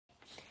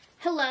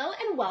Hello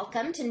and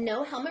welcome to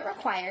No Helmet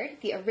Required,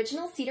 the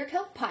original Cedar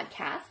Cove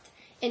podcast,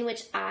 in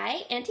which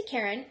I, Auntie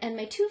Karen, and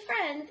my two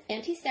friends,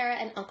 Auntie Sarah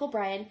and Uncle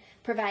Brian,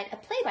 provide a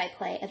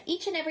play-by-play of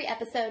each and every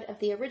episode of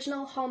the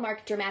original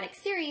Hallmark dramatic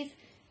series,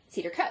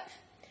 Cedar Cove.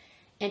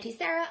 Auntie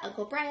Sarah,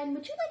 Uncle Brian,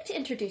 would you like to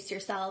introduce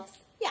yourselves?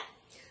 Yeah,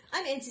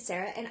 I'm Auntie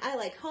Sarah, and I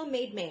like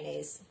homemade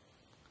mayonnaise.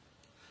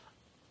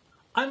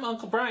 I'm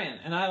Uncle Brian,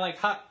 and I like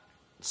hot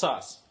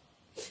sauce.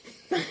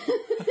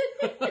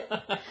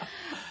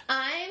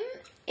 I'm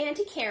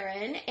Auntie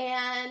Karen,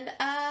 and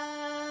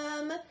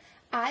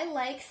I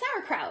like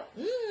sauerkraut.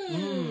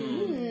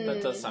 That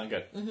does sound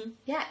good. Mm-hmm.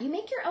 Yeah, you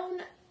make your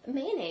own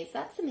mayonnaise.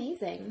 That's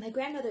amazing. My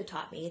grandmother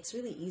taught me. It's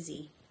really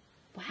easy.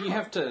 Wow. You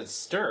have to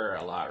stir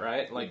a lot,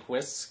 right? Like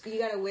whisk. You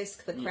gotta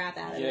whisk the crap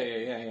out of Yeah,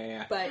 it.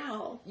 yeah. But,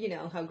 Wow. you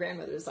know how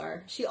grandmothers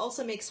are. She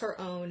also makes her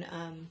own,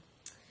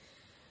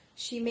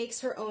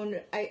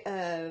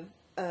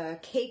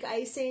 cake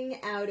icing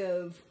out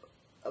of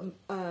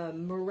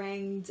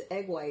meringued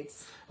egg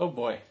whites Oh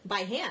boy. by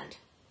hand.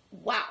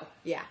 Wow.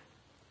 Yeah.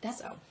 That's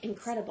So,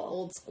 incredible.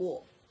 Old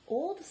school.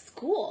 Old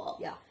school.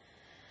 Yeah.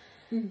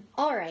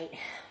 All right.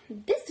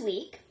 This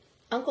week,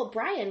 Uncle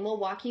Brian will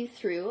walk you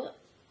through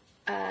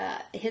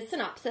his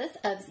synopsis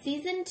of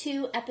Season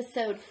 2,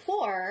 Episode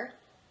 4,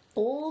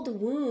 Old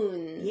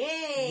Wounds.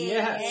 Yay!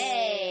 Yes.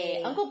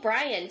 Hey, Uncle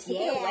Brian, take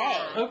it away.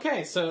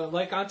 Okay, so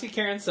like Auntie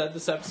Karen said,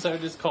 this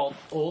episode is called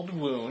Old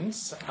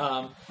Wounds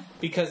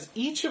because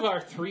each of our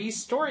three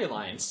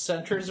storylines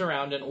centers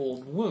around an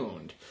old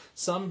wound,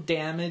 some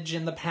damage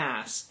in the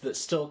past that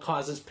still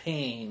causes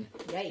pain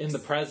Yikes. in the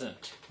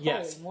present.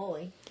 Yes. Holy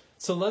moly.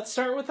 So let's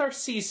start with our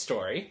C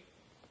story,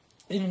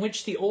 in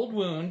which the old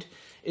wound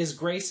is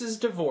Grace's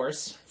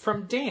divorce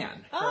from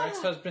Dan, her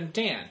ex-husband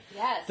Dan.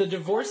 Yes. The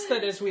divorce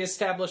that, as we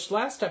established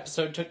last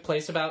episode, took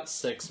place about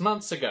 6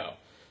 months ago.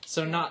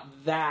 So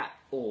not that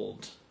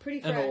old. Pretty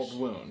An fresh. old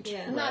wound.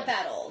 Yeah. Not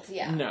that old,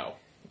 yeah. No.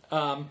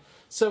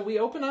 So we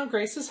open on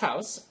Grace's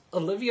house.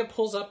 Olivia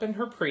pulls up in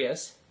her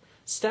Prius,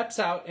 steps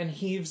out, and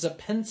heaves a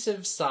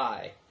pensive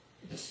sigh.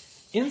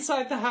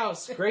 Inside the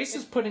house, Grace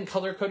is putting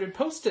color-coded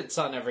Post-its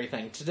on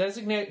everything to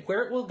designate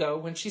where it will go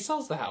when she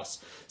sells the house.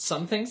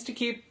 Some things to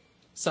keep,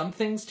 some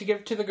things to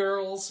give to the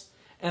girls,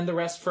 and the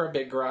rest for a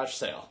big garage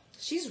sale.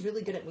 She's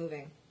really good at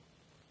moving.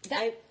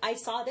 That- I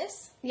saw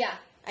this. Yeah.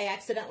 I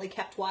accidentally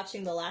kept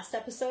watching the last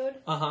episode,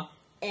 Uh-huh.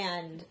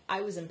 and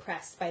I was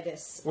impressed by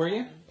this. Were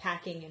you?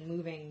 Packing and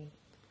moving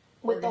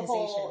With the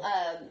organization.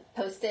 whole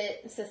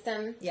Post-it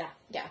system. Yeah.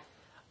 Yeah.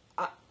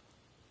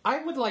 I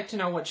would like to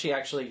know what she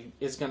actually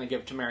is going to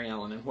give to Mary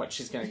Ellen and what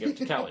she's going to give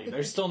to Kelly.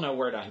 There's still no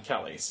word on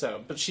Kelly,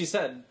 but she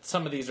said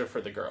some of these are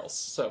for the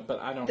girls. But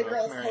I don't The know.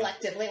 girls Mary...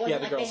 collectively. It wasn't Yeah,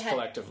 the like girls they had,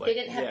 collectively. They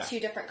didn't have Yeah. two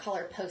different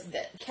color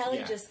Post-its. Kelly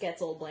Yeah. just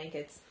gets old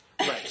blankets.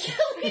 Right.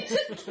 Kelly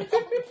just gets a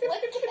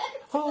blanket.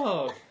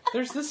 Oh,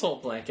 there's this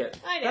old blanket.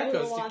 I know that who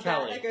goes will to want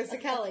Kelly. that. That goes to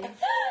Kelly.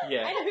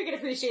 Yeah. I know who can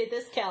appreciate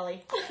this,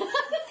 Kelly.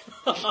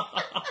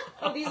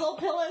 Oh, these old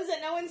pillows that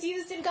no one's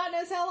used in God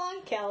knows how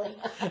long? Kelly.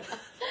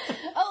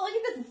 Oh, look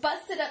at this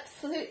busted up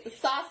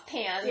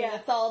saucepan Yeah.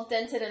 that's all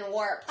dented and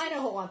warped. I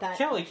know who'll want that.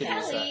 Kelly could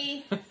use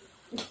Kelly.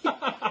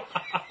 that.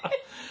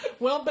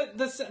 Well,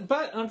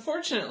 but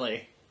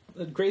unfortunately,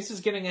 Grace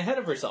is getting ahead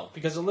of herself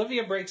because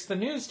Olivia breaks the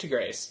news to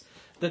Grace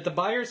that the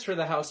buyers for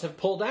the house have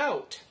pulled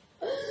out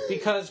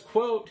because,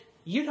 quote,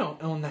 "You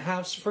don't own the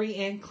house free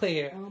and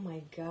clear." Oh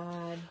my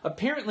God.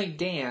 Apparently,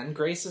 Dan,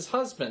 Grace's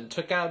husband,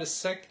 took out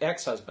his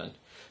ex-husband,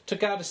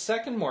 took out a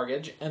second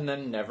mortgage and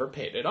then never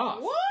paid it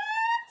off. What?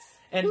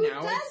 And Who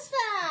now does it's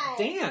that?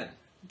 Dan.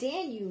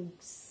 Dan, you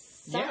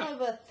son Yeah.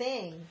 of a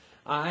thing.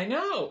 I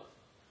know.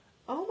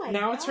 Oh my God.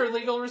 Now it's her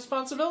legal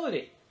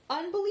responsibility.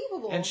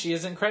 Unbelievable. And she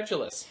is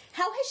incredulous.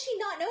 How has she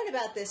not known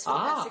about this for the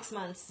past 6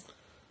 months?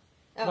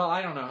 Oh. Well,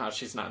 I don't know how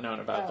she's not known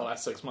about it the Oh.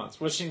 last 6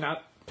 months. Was she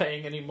not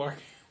paying any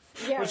mortgage?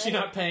 Yeah, Was she right.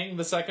 not paying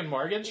the second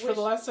mortgage for Was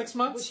the last 6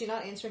 months? Was she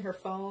not answering her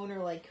phone or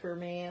like her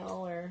mail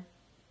or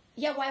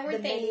Yeah, why weren't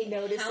the many they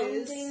notices?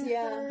 hounding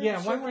Yeah. her? Yeah,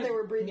 I'm why sure would they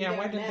were breathing Yeah, down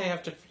why her didn't they neck.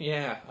 have to?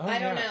 Yeah, oh, I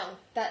don't yeah. know.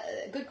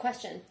 Good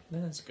question.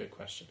 That's a good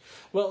question.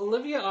 Well,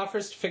 Olivia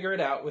offers to figure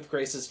it out with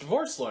Grace's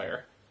divorce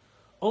lawyer,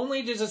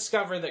 only to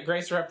discover that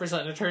Grace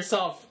represented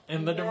herself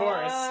in the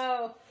divorce.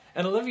 No.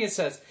 And Olivia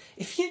says,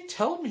 "If you'd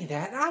told me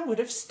that, I would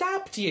have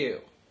stopped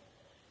you."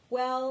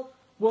 Well,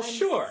 Well, I'm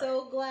sure.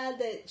 so glad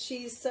that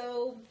she's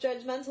so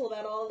judgmental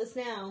about all this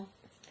now.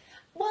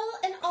 Well,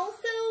 and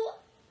also,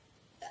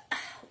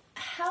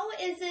 how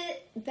is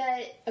it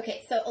that...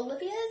 Okay, so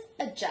Olivia's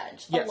a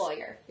judge, Yes. a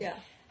lawyer. Yeah.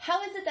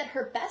 How is it that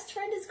her best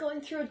friend is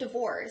going through a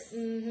divorce,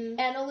 Mm-hmm.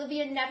 and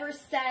Olivia never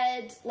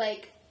said,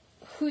 like,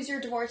 who's your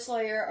divorce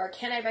lawyer, or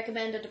can I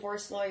recommend a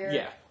divorce lawyer,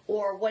 Yeah.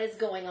 or what is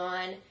going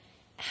on?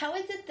 How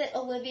is it that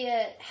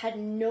Olivia had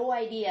no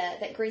idea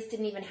that Grace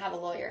didn't even have a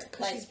lawyer?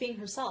 Because she's being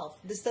herself.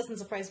 This doesn't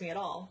surprise me at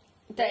all.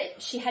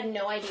 That she had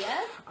no idea?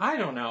 I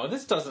don't know.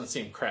 This doesn't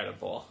seem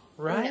credible,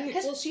 right?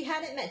 because- Well, she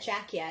hadn't met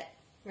Jack yet,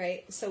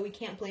 right? So we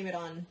can't blame it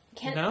on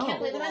Can't No.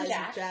 blame it the on lies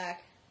Jack. of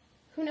Jack.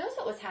 Who knows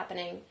what was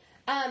happening?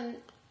 I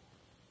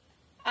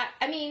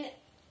mean,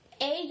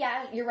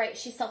 yeah, you're right,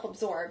 she's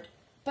self-absorbed,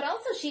 but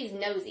also she's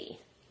nosy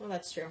Well,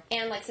 that's true.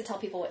 and likes to tell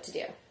people what to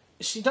do.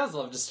 She does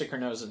love to stick her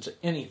nose into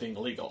anything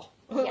legal.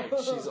 Like,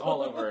 she's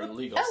all over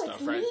legal Oh, stuff,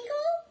 it's right? legal?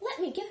 Let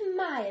me give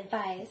my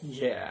advice.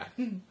 Yeah.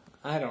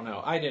 I don't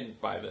know. I didn't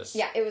buy this.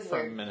 Yeah, it was for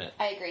weird. a minute.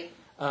 I agree.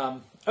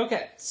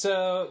 Okay,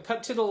 so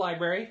cut to the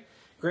library.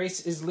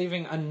 Grace is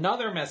leaving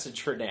another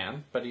message for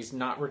Dan, but he's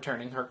not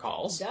returning her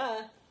calls.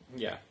 Duh.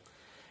 Yeah.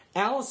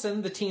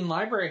 Allison, the teen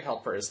library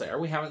helper, is there.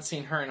 We haven't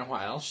seen her in a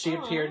while. She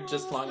appeared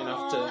just long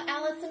enough to...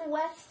 Allison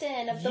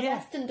Weston of the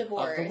Weston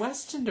divorce. Of the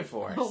Weston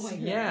divorce. Oh my God.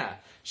 Yeah.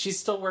 She's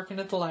still working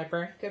at the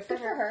library. Good for Good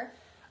for her.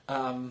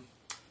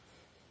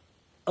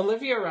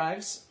 Olivia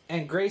arrives,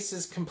 and Grace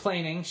is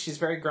complaining. She's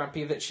very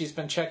grumpy that she's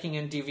been checking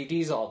in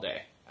DVDs all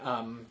day.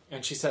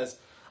 And she says,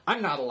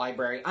 I'm not a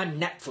library, I'm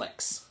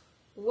Netflix.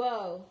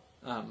 Whoa.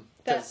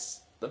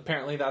 Because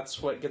apparently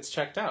that's what gets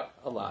checked out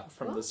a lot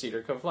from the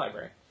Cedar Cove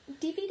Library,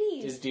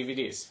 DVDs. is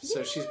DVDs.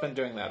 So she's been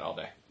doing that all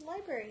day.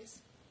 Libraries.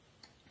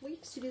 We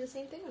used to do the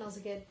same thing when I was a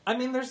kid. I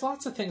mean, there's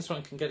lots of things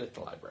one can get at the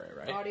library,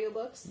 right?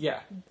 Audiobooks.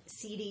 Yeah,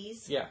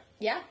 CDs. yeah.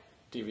 Yeah.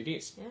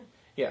 DVDs. Yeah.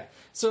 Yeah.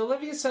 So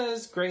Olivia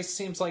says Grace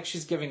seems like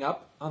she's giving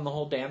up on the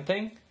whole Dan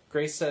thing.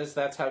 Grace says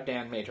that's how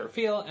Dan made her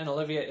feel, and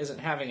Olivia isn't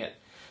having it.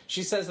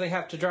 She says they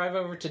have to drive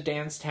over to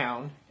Dan's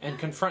town and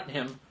confront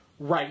him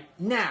right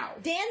now.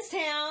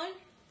 Danstown.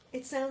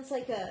 It sounds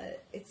like a.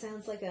 It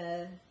sounds like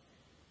a.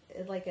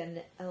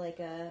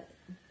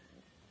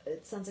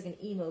 It sounds like an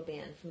emo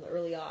band from the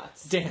early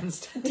aughts.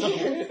 Dan's town.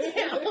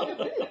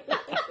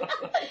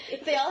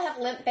 They all have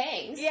limp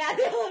bangs. Yeah,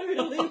 they all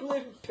really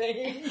limp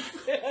bangs.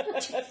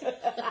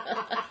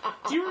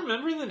 Do you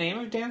remember the name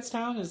of Dan's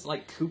town? Is it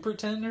like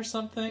Cooperton or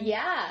something?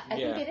 Yeah, I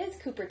Yeah. think it is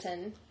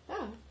Cooperton.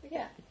 Oh,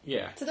 Yeah.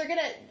 Yeah. So they're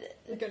gonna.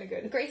 we're gonna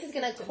go. Grace is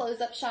gonna close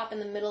up shop in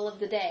the middle of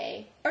the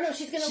day. Or no,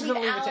 she's gonna She's leave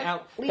gonna leave it to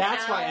Al. leave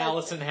That's why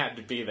Alice- Allison had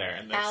to be there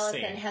in this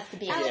Allison scene. has to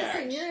be in Allison,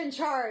 charge. you're in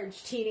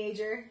charge,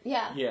 teenager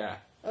Yeah. Yeah.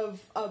 of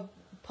a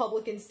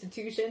public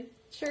institution.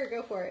 Sure,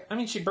 go for it. I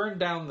mean, she burned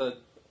down the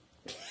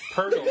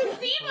pergola,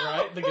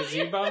 right? The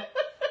gazebo.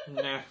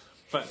 Nah,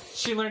 but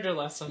she learned her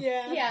lesson.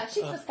 Yeah. Yeah,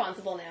 she's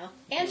responsible now.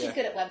 And she's Yeah.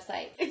 good at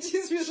websites. And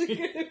she's really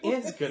good at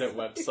Is good at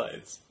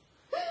websites.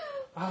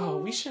 Oh,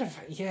 we should have.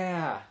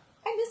 Yeah.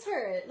 I miss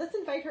her. Let's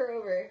invite her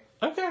over.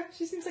 Okay.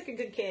 She seems like a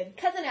good kid.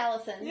 Cousin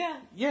Allison. Yeah.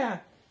 Yeah.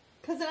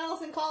 Cousin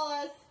Allison, call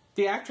us.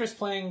 The actress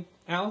playing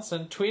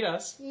Allison, tweet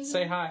us.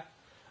 Say hi.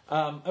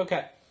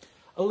 Okay.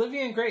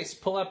 Olivia and Grace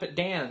pull up at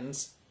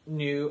Dan's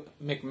new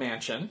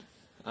McMansion.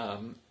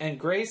 And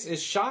Grace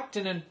is shocked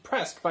and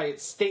impressed by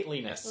its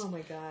stateliness. Oh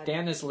my god.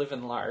 Dan is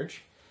living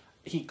large.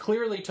 He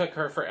clearly took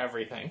her for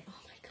everything. Oh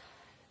my god.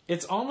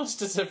 It's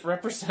almost as if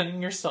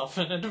representing yourself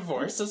in a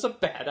divorce is a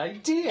bad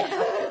idea.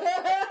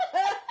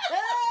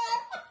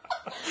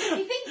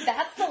 You think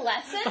that's the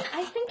lesson?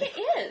 I think it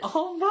is.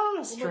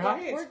 Almost, Oh my god,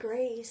 right? poor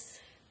Grace.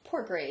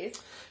 Poor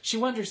Grace. She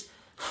wonders,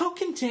 how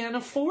can Dan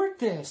afford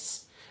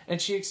this?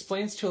 And she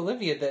explains to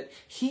Olivia that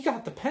he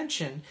got the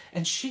pension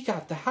and she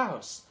got the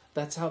house.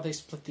 That's how they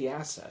split the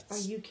assets.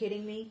 Are you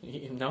kidding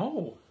me?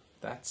 No,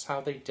 that's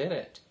how they did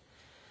it.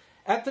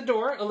 At the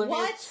door, Olivia...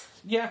 What?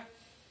 Yeah.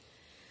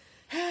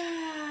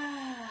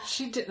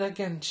 She did,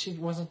 again, she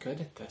wasn't good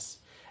at this.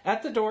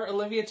 At the door,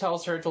 Olivia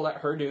tells her to let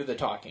her do the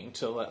talking,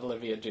 to let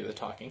Olivia do the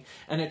talking.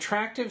 An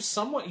attractive,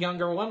 somewhat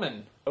younger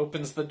woman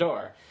opens the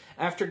door.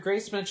 After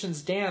Grace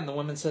mentions Dan, the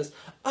woman says,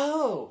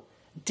 "Oh,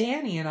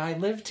 Danny and I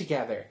live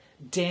together.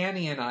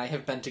 Danny and I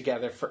have been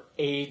together for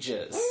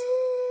ages."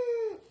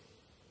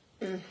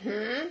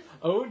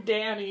 Oh,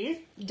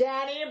 Danny.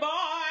 Daddy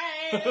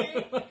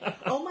boy.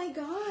 Oh my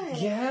god.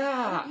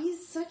 Yeah.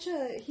 He's such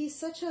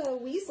a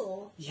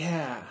weasel.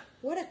 Yeah.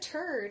 What a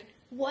turd.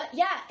 What?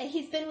 Yeah, and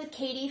he's been with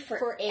Katie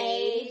for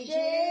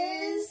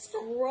ages.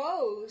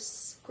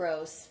 Gross.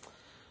 Gross.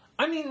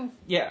 I mean,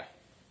 yeah.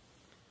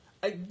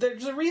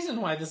 There's a reason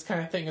why this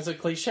kind of thing is a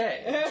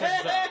cliche, it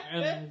turns out.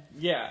 And,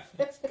 yeah,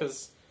 it's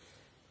because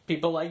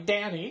people like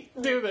Danny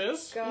do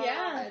this. God.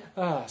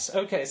 Yeah.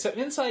 Okay, so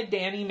inside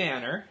Danny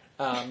Manor,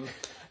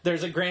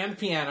 there's a grand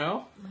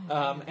piano,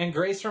 and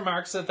Grace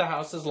remarks that the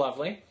house is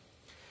lovely.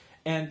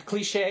 And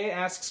Cliche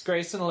asks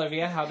Grace and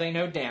Olivia how they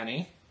know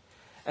Danny.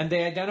 And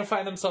they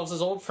identify themselves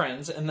as old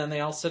friends, and then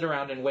they all sit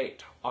around and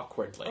wait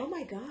awkwardly. Oh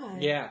my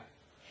god. Yeah.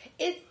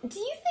 Do you think,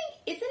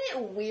 isn't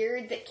it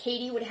weird that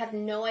Katie would have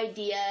no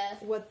idea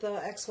What the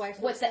ex-wife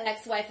what looks the like?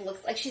 ex-wife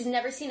looks like? She's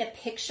never seen a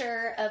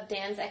picture of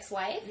Dan's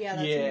ex-wife. Yeah,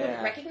 that's Yeah.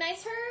 weird.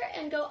 Recognize her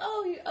and go,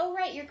 oh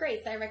right, you're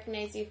Grace. I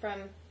recognize you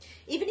from...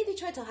 Even if he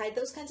tried to hide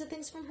those kinds of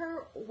things from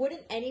her,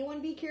 wouldn't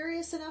anyone be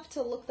curious enough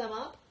to look them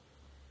up?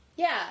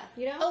 Yeah.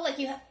 You know? Oh, like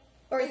you...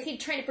 Or is he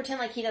trying to pretend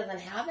like he doesn't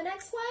have an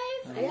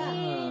ex-wife? I Yeah.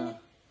 mean...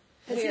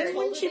 Has he Weird. told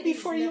Wouldn't her you, that he's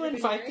before you never been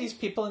invite married? these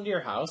people into your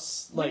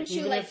house, like Wouldn't you,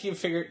 even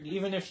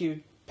like- if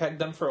you pegged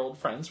them for old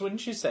friends,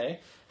 wouldn't you say,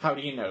 "How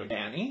do you know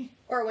Danny?"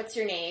 Or what's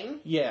your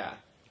name? Yeah,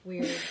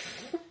 Weird.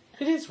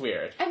 it is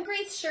weird. I'm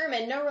Grace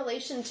Sherman. No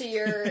relation to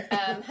your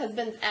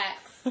husband's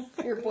ex.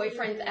 Your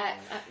boyfriend's ex.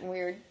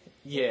 Weird.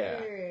 Yeah,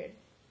 Weird.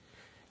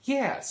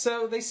 Yeah,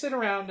 so they sit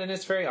around and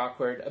it's very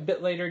awkward. A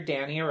bit later,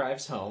 Danny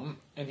arrives home,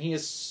 and he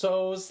is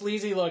so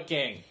sleazy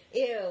looking.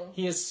 Ew.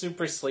 He is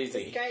super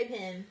sleazy. Describe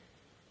him.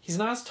 He's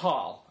not as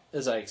tall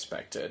as I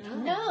expected.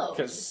 No,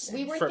 'Cause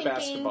we were for a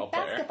thinking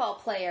basketball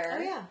player.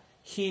 Oh, yeah.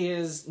 He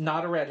is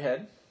not a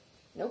redhead,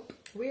 Nope.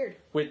 Weird.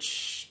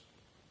 which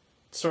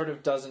sort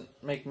of doesn't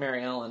make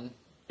Mary Ellen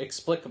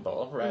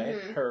explicable, right?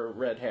 Her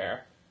red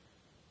hair.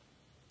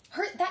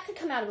 That could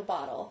come out of a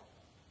bottle.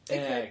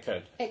 It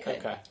could. It could.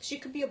 Okay. She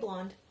could be a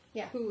blonde.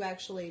 Yeah. Who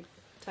actually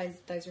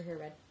dyes her hair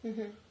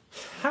red.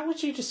 How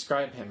would you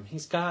describe him?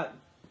 He's got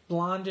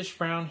blondish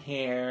brown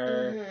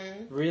hair,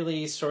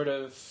 really sort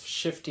of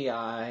shifty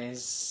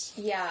eyes,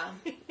 Yeah.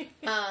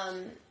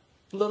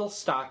 little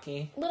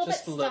stocky, Little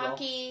just bit a little.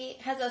 stocky,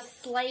 has a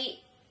slight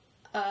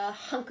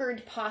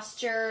hunkered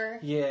posture.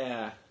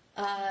 Yeah,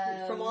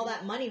 From all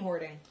that money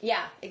hoarding.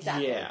 Yeah,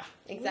 exactly. Yeah.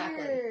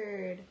 Exactly.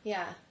 Weird.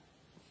 Yeah.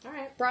 All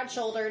right.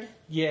 Broad-shouldered.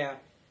 yeah.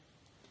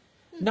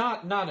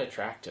 Not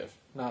attractive.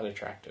 Not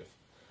attractive.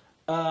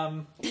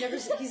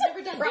 He's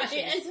never done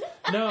dishes.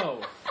 Brian.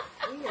 No.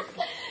 Weird.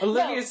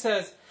 Olivia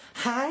says,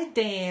 "Hi,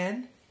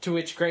 Dan." To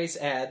which Grace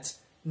adds,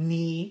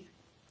 "Nee."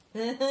 See,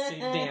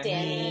 Danny.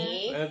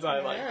 Danny. I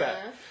like Yeah,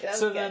 that. that was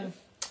So good. then,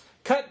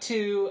 cut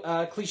to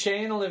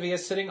Cliche and Olivia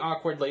sitting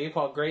awkwardly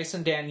while Grace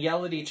and Dan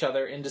yell at each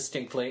other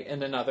indistinctly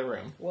in another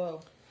room.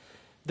 Whoa.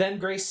 Then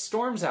Grace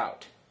storms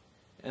out,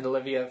 and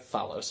Olivia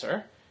follows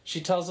her. She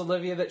tells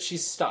Olivia that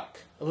she's stuck.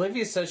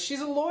 Olivia says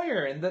she's a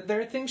lawyer and that there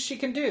are things she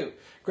can do.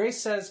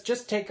 Grace says,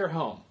 just take her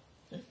home.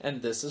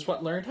 And this is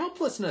what learned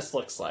helplessness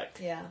looks like.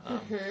 Yeah.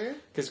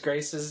 Because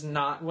Grace is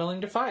not willing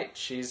to fight.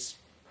 She's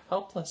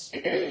helpless.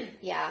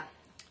 Yeah.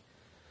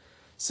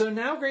 So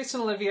now Grace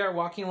and Olivia are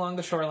walking along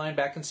the shoreline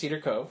back in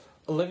Cedar Cove.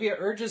 Olivia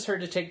urges her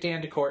to take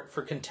Dan to court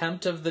for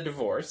contempt of the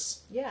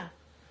divorce. Yeah.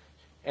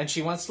 And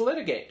she wants to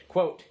litigate.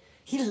 Quote,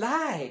 "He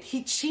lied.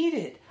 He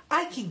cheated.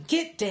 I can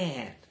get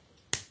Dan."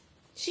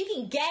 She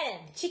can get him.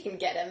 She can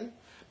get him.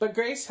 But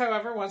Grace,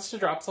 however, wants to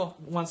drop the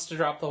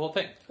whole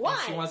thing.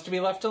 Why? She wants to be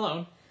left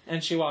alone,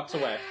 and she walks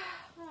away.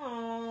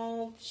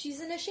 Oh, she's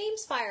in a shame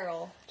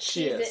spiral.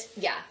 She is.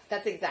 Yeah,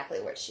 that's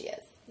exactly what she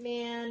is.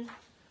 Man.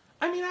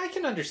 I mean, I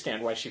can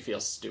understand why she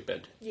feels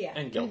stupid Yeah.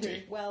 and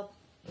guilty. Well.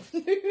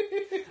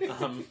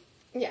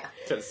 Yeah.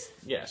 Because,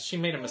 yeah, she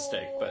made a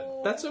mistake,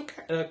 but that's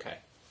okay. Okay.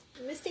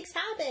 Mistakes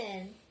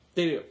happen.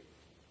 They do.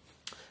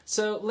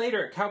 So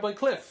later, Cowboy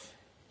Cliff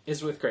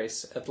is with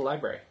Grace at the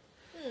library.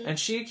 And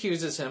she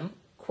accuses him,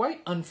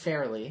 quite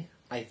unfairly,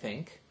 I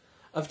think,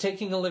 of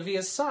taking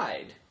Olivia's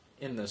side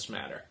in this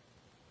matter.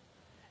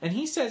 And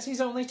he says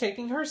he's only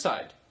taking her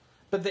side,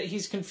 but that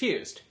he's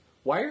confused.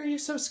 "Why are you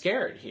so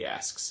scared?" he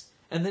asks.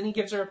 And then he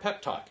gives her a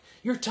pep talk.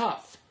 "You're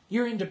tough.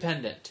 You're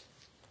independent."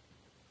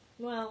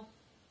 Well,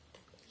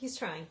 he's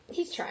trying.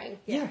 He's trying.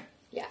 Yeah.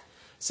 Yeah.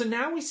 So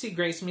now we see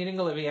Grace meeting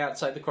Olivia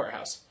outside the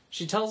courthouse.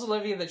 She tells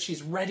Olivia that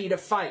she's ready to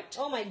fight.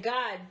 Oh my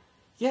god.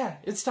 Yeah,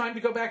 it's time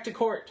to go back to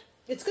court.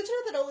 It's good to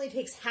know that it only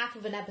takes half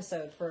of an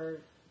episode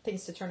for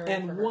things to turn around for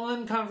And her.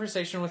 one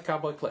conversation with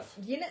Cowboy Cliff.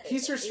 You know,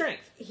 He's her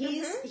strength.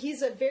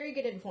 He's a very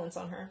good influence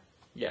on her.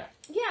 Yeah.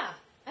 Yeah,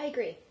 I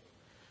agree.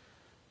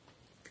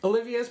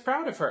 Olivia is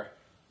proud of her.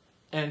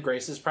 And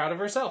Grace is proud of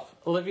herself.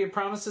 Olivia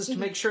promises to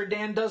make sure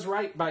Dan does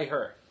right by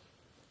her.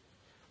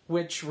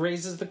 Which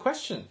raises the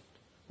question,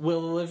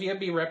 will Olivia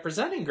be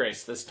representing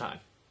Grace this time?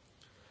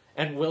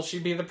 And will she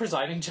be the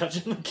presiding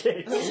judge in the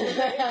case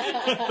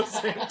at the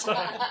same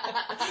time?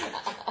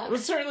 It would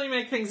certainly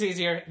make things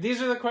easier.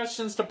 These are the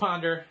questions to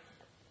ponder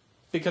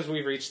because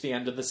we've reached the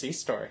end of the C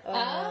story.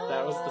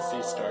 That was the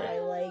C story. I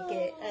like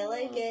it. I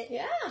like it.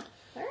 Yeah.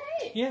 All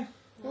right. Yeah.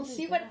 We'll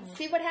see what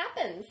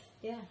happens.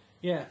 Yeah.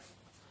 Yeah.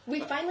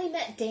 We finally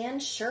met Dan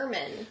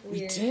Sherman.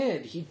 We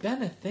did. He'd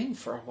been a thing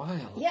for a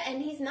while. Yeah,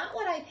 and he's not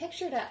what I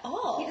pictured at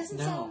all. He doesn't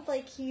No. sound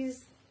like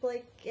he's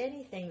like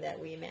anything that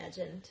we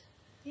imagined.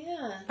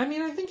 Yeah. I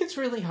mean, I think it's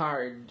really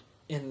hard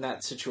in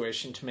that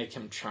situation to make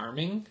him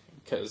charming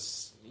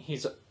because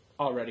he's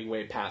already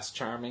way past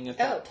charming at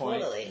that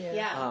point. Totally.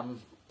 Yeah.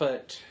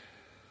 But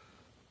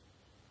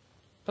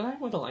I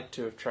would have liked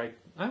to have tried.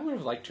 I would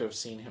have liked to have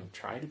seen him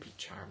try to be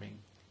charming.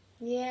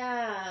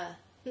 Yeah.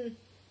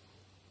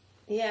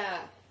 Yeah.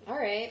 All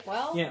right.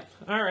 Well, Yeah.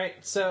 All right.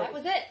 So that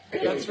was it.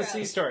 that's the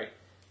C story.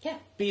 Yeah.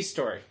 B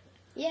story.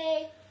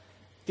 Yay.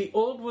 The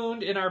old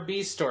wound in our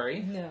B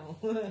story No.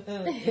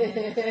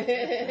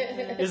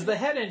 is the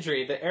head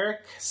injury that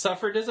Eric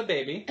suffered as a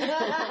baby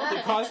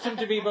that caused him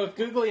to be both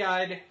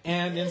googly-eyed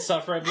and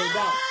insufferably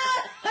dumb.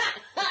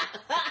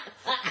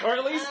 Or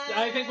at least,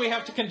 I think we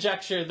have to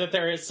conjecture that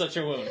there is such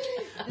a wound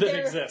that there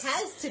exists.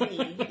 has to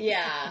be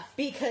Yeah.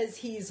 because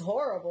he's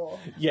horrible.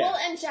 Yeah. Well,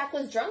 and Jack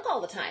was drunk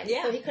all the time,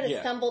 Yeah. so he could have Yeah.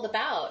 stumbled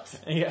about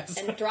Yes.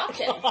 and dropped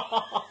him.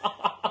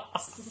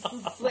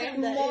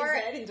 Slammed his more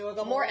head into a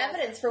couple more walls.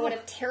 evidence for what a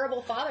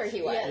terrible father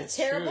he was. Yeah, It's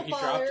terrible true, he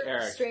dropped father,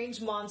 Eric.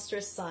 strange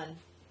monstrous son.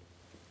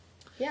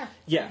 Yeah.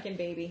 Yeah. Fucking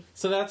baby.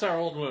 So that's our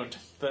old wound.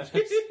 That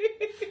is,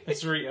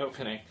 it's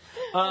reopening.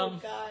 Oh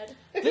God.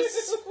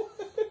 This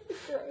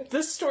Gross.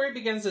 this story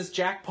begins as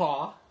Jack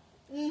Paw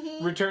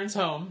returns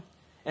home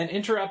and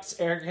interrupts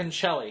Eric and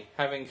Shelley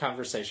having a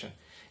conversation.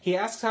 He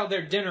asks how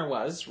their dinner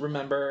was.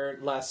 Remember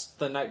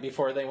the night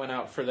before they went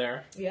out for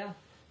their Yeah.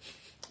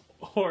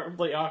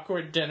 horribly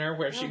awkward dinner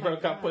where she my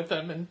broke up God. with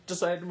him and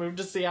decided to move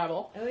to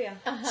Seattle. Oh, yeah.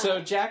 So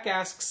Jack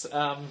asks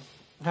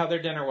how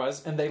their dinner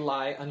was, and they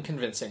lie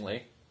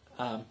unconvincingly.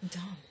 Dumb.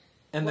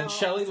 And then Well,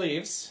 Shelley it's like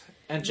leaves,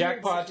 and Jack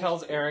weird Paw situation.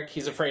 tells Eric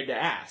he's afraid to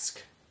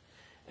ask.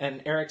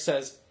 And Eric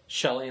says,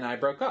 Shelley and I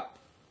broke up.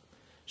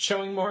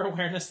 Showing more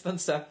awareness than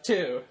Seth,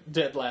 too,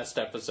 did last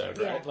episode,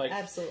 Yeah, right?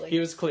 absolutely. He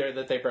was clear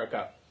that they broke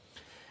up.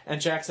 And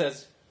Jack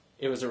says,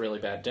 it was a really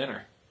bad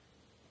dinner.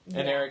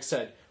 And Yeah. Eric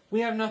said,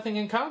 we have nothing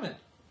in common.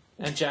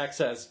 And Jack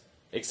says,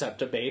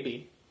 except a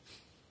baby.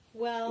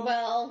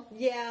 Well,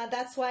 yeah,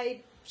 that's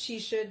why she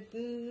should...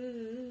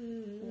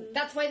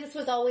 That's why this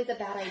was always a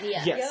bad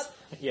idea. Yes.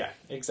 Yeah,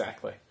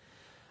 exactly.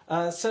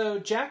 So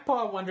Jack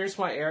Paw wonders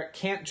why Eric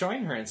can't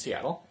join her in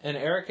Seattle, and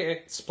Eric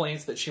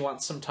explains that she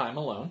wants some time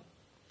alone.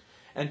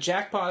 And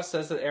Jack Paw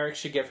says that Eric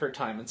should give her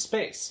time and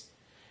space.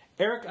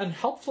 Eric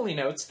unhelpfully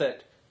notes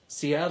that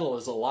Seattle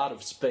is a lot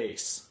of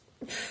space.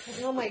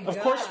 Oh, my God.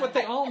 Of course, what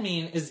they all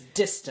mean is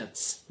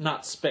distance,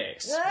 not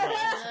space.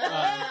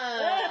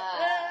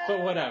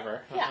 But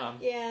whatever. Yeah.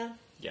 Yeah.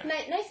 Yeah.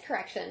 Nice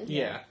correction.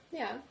 Yeah.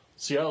 Yeah.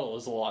 Seattle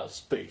is a lot of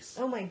space.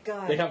 Oh, my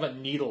God. They have a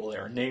needle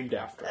there named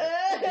after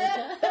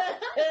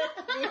it.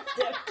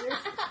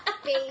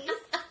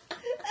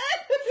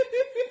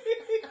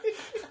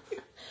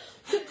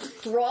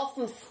 Draw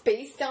some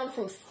space down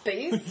from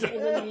space with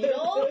a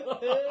needle.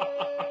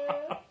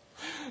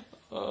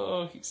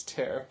 Oh, he's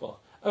terrible.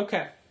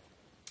 Okay.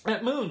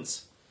 At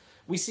Moon's,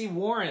 we see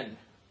Warren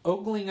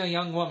ogling a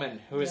young woman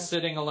who is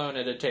sitting alone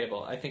at a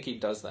table. I think he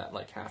does that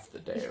like half the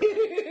day.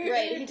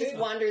 Right, he just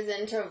wanders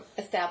into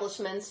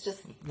establishments,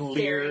 just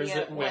Leers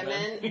staring at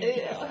women. Ew,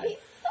 he's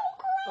so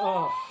gross.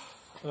 Oh,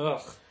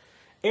 ugh.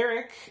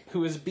 Eric,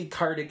 who is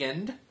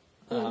becardiganed,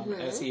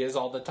 as he is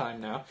all the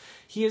time now,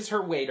 he is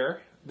her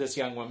waiter, this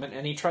young woman,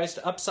 and he tries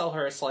to upsell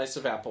her a slice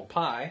of apple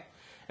pie.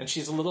 And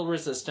she's a little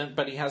resistant,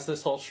 but he has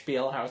this whole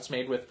spiel how it's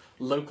made with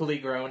locally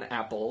grown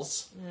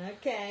apples.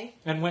 Okay.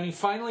 And when he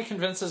finally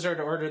convinces her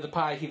to order the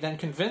pie, he then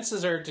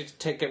convinces her to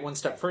take it one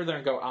step further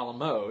and go a la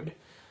mode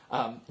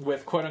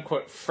with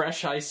quote-unquote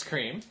fresh ice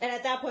cream. And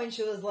at that point,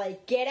 she was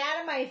like, get out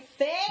of my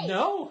face!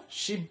 No,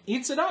 she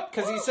eats it up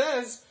because he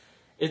says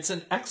it's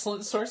an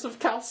excellent source of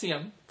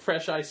calcium,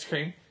 fresh ice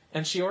cream,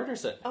 and she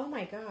orders it. Oh,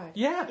 my God.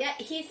 Yeah. Yeah,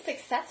 he's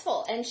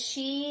successful, and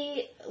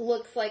she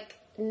looks like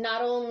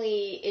not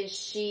only is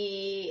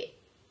she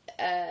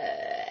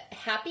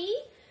happy,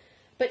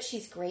 but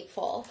she's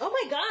grateful. Oh,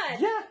 my God.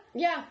 Yeah.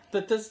 Yeah.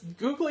 That this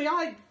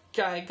googly-eyed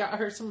guy got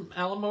her some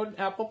a la mode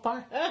apple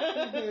pie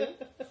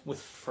with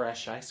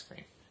fresh ice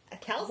cream.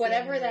 Calcium.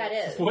 Whatever that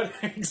is. What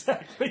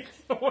exactly?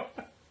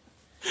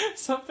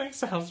 Something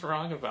sounds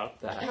wrong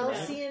about that.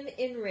 Calcium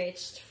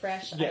enriched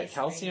fresh Yeah, ice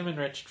calcium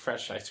enriched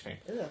fresh ice cream.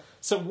 cream. Ugh.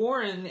 So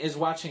Warren is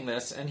watching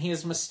this, and he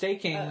is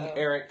mistaking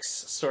Eric's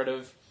sort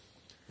of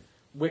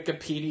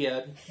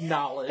Wikipedia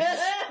knowledge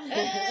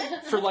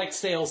for like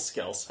sales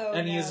skills, Oh,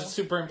 and he is no.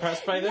 super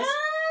impressed by this.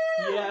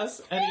 No!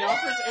 Yes, and he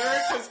offers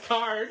Eric his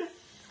card.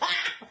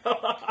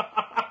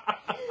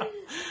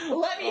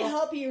 Let me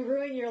help you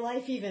ruin your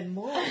life even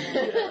more.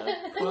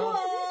 Well,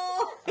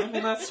 Cool. I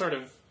mean that's sort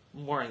of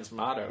Warren's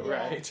motto, Yeah.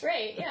 right?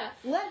 Right, yeah.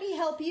 Let me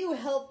help you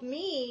help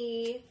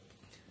me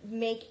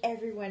make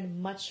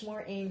everyone much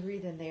more angry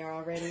than they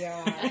already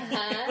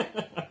are.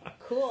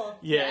 Cool.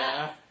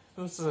 Yeah.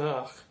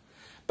 Ugh.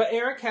 But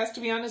Eric has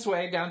to be on his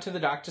way down to the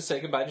dock to say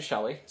goodbye to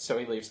Shelley, so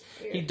he leaves.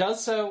 Weird. He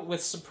does so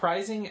with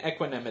surprising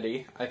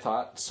equanimity, I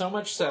thought, so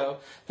much so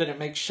that it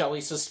makes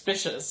Shelley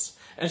suspicious,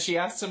 and she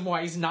asks him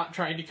why he's not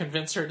trying to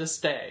convince her to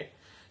stay.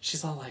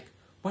 She's all like,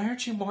 why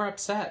aren't you more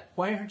upset?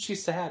 Why aren't you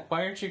sad?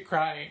 Why aren't you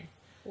crying?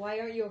 Why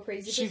aren't you a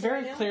crazy She person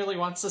very right now? clearly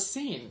wants a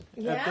scene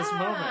at this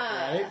moment,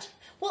 right?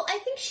 Well, I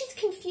think she's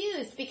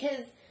confused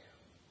because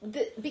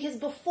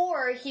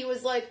before he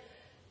was like,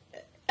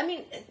 I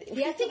mean, if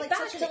He you acted think like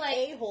back such to an like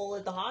a-hole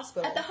at the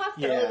hospital. at the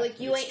hospital, Yeah, like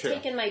you it's ain't true.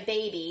 taking my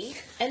baby,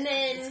 and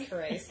then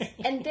Christ.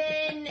 and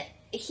then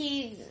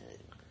he's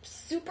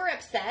super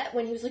upset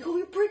when he was like, "Oh,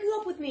 you're breaking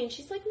up with me," and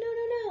she's like,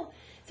 "No."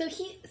 So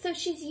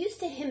she's used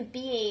to him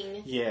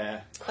being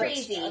Yeah.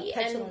 crazy A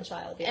petulant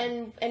child, yeah.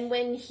 and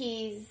when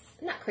he's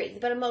not crazy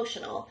but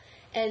emotional,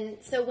 and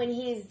so when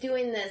he's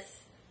doing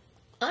this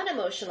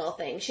unemotional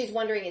thing, she's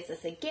wondering, is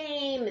this a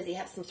game? Does he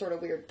have some sort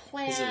of weird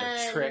plan? Is it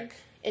a trick?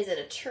 Is it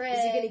a trick?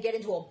 Is he going to get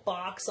into a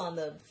box on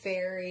the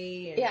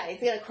ferry? And Yeah, he's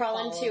gonna crawl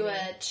follow into me?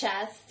 a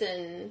chest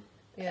and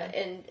Yeah.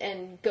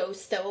 and go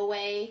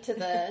stowaway to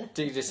the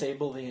Do you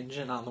disable the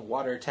engine on the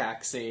water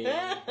taxi?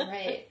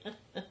 right.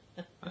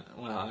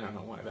 Well, I don't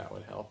know why that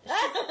would help.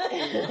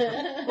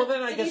 Well,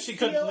 then I Did guess he she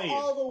couldn't steal leave.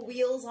 all the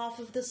wheels off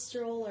of the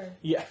stroller?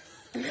 Yeah.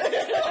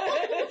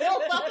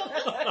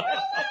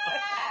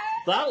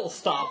 That'll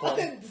stop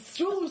him. The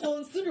stroller's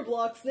on cinder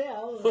blocks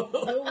now.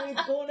 No way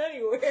it's going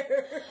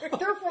anywhere.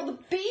 Therefore, the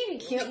baby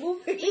can't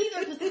move either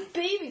because the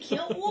baby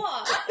can't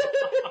walk.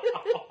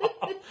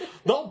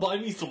 They'll buy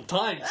me some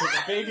time till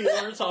the baby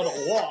learns how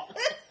to walk.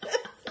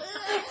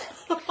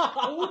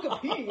 On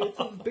Wikipedia, it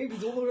says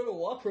babies only learn to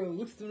walk for at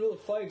least another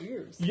 5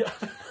 years. Yeah.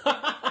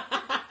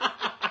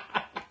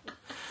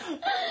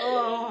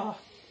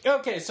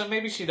 Okay, so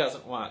maybe she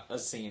doesn't want a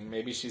scene.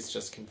 Maybe she's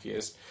just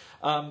confused.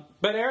 But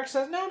Eric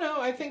says,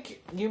 no, I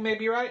think you may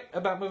be right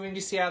about moving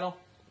to Seattle.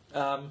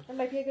 That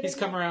might be a good He's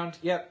idea. come around,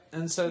 yep.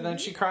 And so then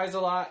she cries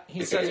a lot.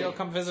 He says he'll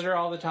come visit her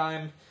all the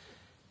time.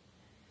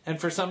 And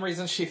for some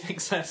reason, she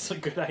thinks that's a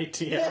good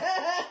idea.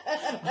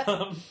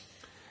 And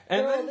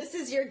Girl, then, this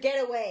is your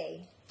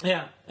getaway.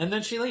 yeah, and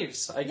then she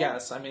leaves, I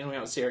guess. I mean, we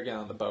don't see her again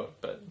on the boat,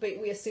 but But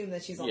we assume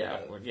that she's on yeah,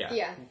 the boat. yeah.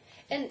 Yeah.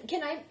 And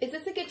is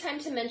this a good time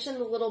to mention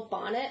the little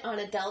bonnet on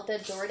Adele de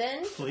Jordan?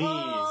 Please.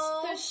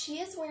 Oh. So she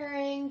is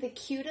wearing the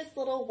cutest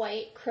little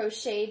white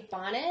crocheted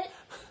bonnet.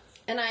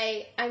 And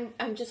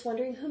I'm just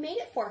wondering who made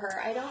it for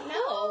her. I don't know.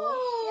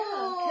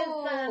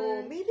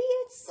 Oh, maybe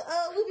it's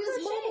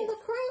Olivia's mom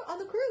on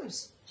the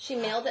cruise she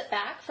mailed it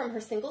back from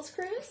her singles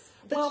cruise.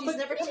 that Well, she's but-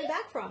 never coming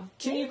back from.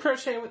 Can you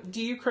crochet?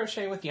 Do you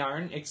crochet with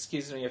yarn?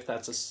 Excuse me if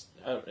that's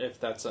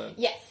a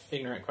Yes.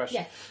 ignorant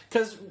question. Yes.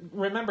 Because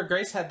remember,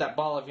 Grace had that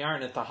ball of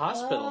yarn at the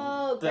hospital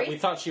Oh, that we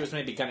Grace- thought she was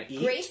maybe going to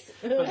eat. Grace.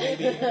 But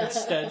maybe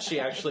instead she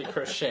actually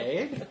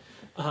crocheted.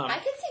 I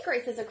could see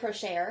Grace as a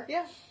crocheter.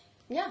 Yeah,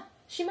 Yeah.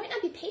 She might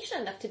not be patient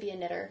enough to be a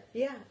knitter.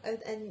 yeah,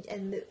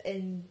 and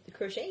the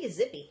crocheting is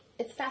zippy.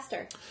 It's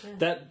faster.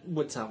 That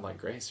would sound like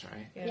Grace,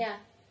 right? Yeah.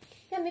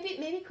 Yeah,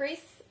 maybe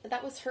Grace,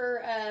 that was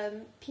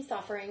her peace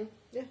offering.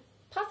 Yeah.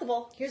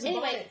 Possible. Here's a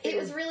anyway, bonnet for it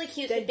your was really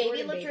cute. dead The baby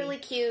Jordan looked baby. really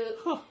cute.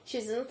 Huh. She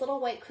was in this little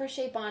white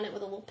crochet bonnet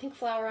with a little pink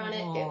flower on it.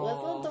 It Aw.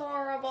 was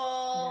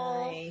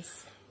adorable.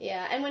 Nice.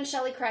 Yeah, and when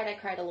Shelley cried, I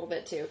cried a little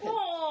bit too. 'Cause,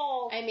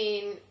 Oh, I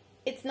mean,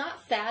 it's not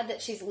sad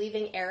that she's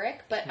leaving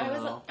Eric, but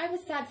No. I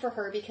was sad for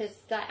her because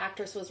that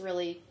actress was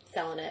really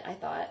selling it, I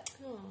thought.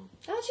 Oh.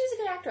 I thought she was a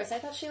good actress. I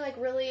thought she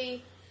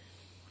really...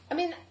 I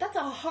mean, that's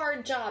a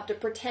hard job to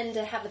pretend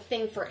to have a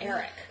thing for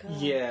Eric.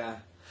 Yeah.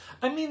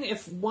 I mean,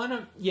 if one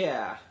of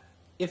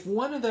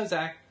those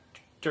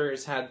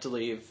actors had to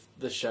leave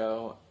the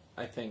show,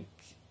 I think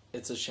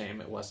it's a shame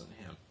it wasn't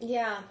him.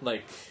 Yeah.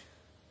 Like,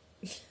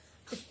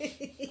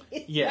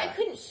 Why yeah.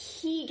 couldn't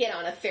he get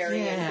on a ferry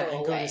Yeah, and go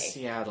and go away? to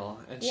Seattle.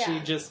 And Yeah. she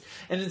just,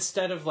 and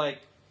instead of like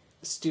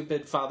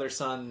stupid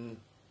father-son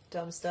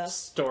dumb stuff.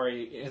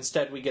 story,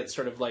 instead we get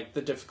sort of like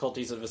the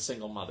difficulties of a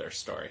single mother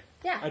story.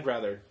 Yeah. I'd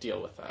rather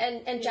deal with that.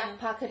 And Jack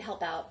Pa could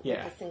help out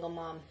Yeah. with the single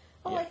mom.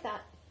 I Yeah. like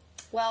that.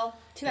 Well,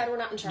 too bad we're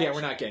not in charge. Yeah,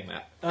 we're not getting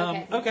that.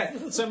 Okay.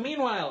 Okay, so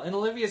meanwhile, in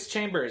Olivia's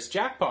chambers,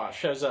 Jack Paw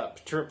shows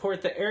up to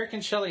report that Eric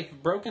and Shelley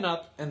have broken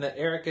up and that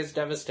Eric is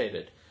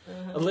devastated.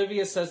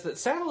 Olivia says that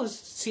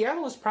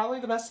Seattle is probably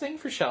the best thing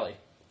for Shelley,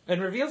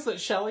 and reveals that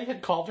Shelley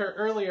had called her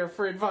earlier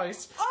for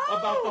advice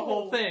about the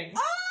whole thing.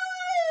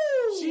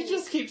 Oh! She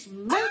just keeps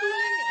meddling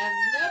and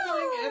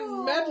meddling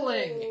and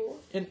meddling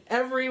in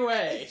every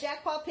way. Is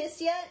Jack Paw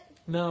pissed yet?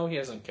 No, he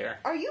doesn't care.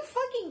 Are you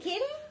fucking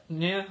kidding?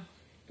 Yeah,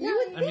 You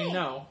would I mean, think.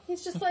 no.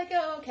 He's just like,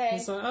 oh, okay.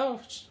 He's like, oh,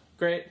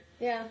 great.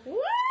 Yeah.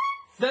 What?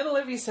 Then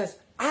Olivia says,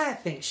 I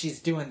think she's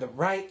doing the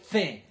right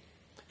thing.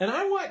 And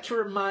I want to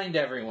remind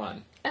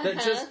everyone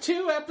that just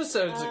 2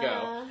 episodes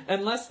ago,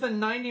 and less than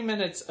 90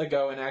 minutes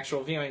ago in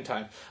actual viewing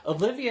time,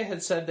 Olivia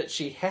had said that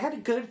she had a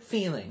good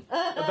feeling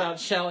about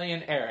Shelley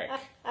and Eric.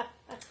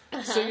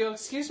 So you'll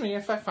excuse me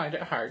if I find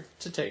it hard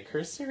to take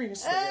her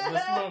seriously in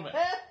this moment.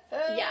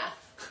 Yeah.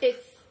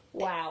 It's,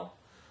 Wow.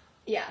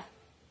 yeah.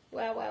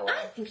 Wow, wow, I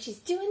wow. think she's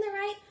doing the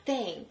right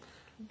thing.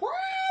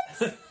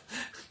 What?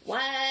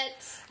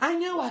 What? I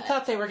know I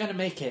thought they were going to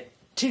make it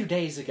 2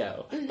 days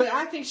ago, but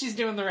I think she's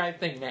doing the right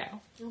thing now.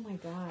 Oh my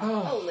god.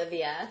 Oh.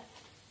 Olivia.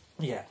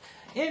 Yeah.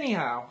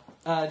 Anyhow,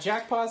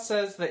 Jack Paw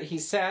says that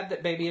he's sad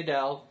that baby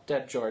Adele,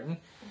 dead Jordan,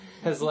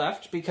 has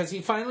left because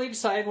he finally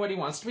decided what he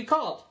wants to be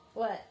called.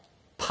 What?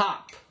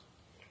 Pop.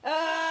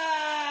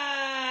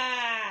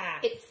 Ah!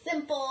 It's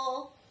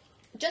simple.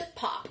 Just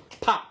pop.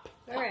 Pop.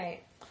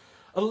 Alright.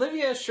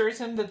 Olivia assures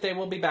him that they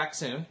will be back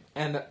soon,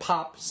 and that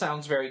Pop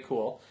sounds very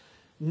cool.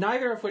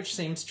 Neither of which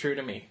seems true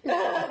to me. She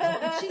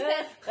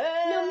says,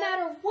 no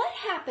matter what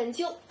happens,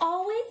 you'll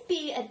always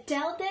be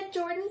Adele Dead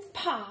Jordan's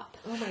pop.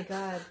 Oh my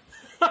god.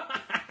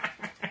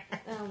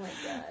 Oh my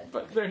god.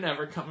 But they're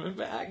never coming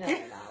back. No,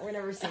 we're not. We're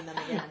never seeing them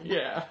again.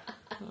 Yeah.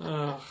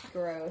 Ugh.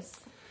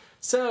 Gross.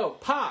 So,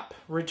 Pop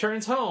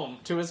returns home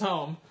to a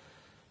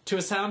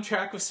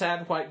soundtrack of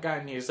sad white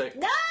guy music.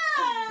 No!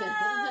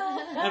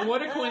 And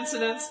what a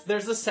coincidence,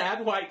 there's a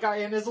sad white guy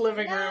in his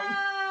living room.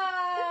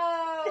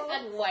 No!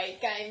 And white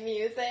guy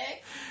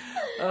music.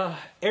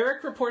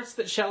 Eric reports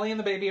that Shelley and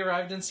the baby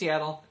arrived in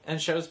Seattle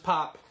and shows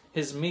Pop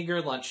his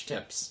meager lunch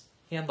tips.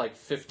 He had like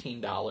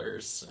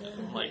 $15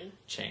 and like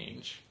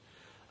change.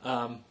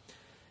 And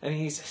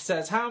he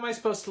says, how am I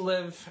supposed to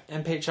live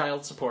and pay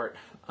child support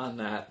on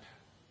that?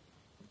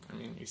 I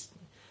mean, he's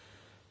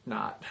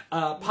not.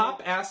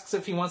 Pop asks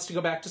if he wants to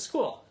go back to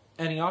school,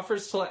 and he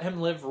offers to let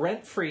him live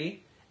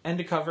rent-free and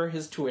to cover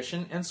his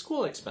tuition and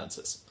school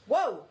expenses.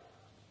 Whoa!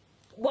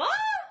 What?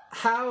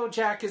 How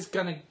Jack is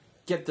gonna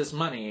get this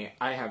money,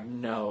 I have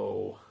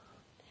no...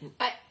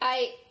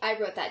 I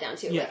wrote that down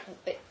too. Yeah.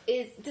 Like,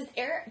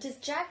 does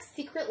Jack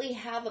secretly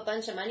have a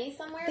bunch of money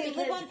somewhere? They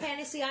live on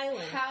Fantasy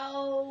Island.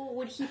 How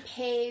would he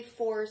pay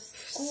for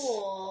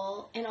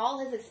school and all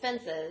his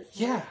expenses?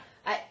 Yeah.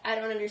 I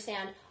don't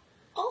understand.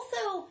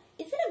 Also,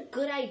 is it a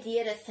good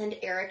idea to send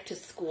Eric to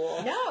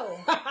school? No.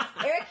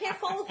 Eric can't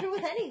follow through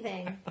with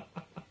anything.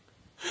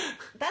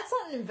 That's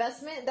not an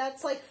investment.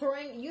 That's like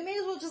throwing... You may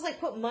as well just like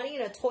put money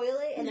in a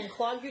toilet and then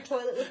clog your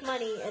toilet with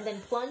money and then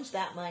plunge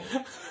that money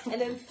and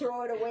then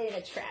throw it away in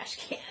a trash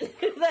can.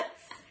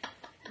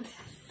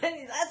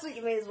 That's what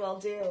you may as well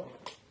do.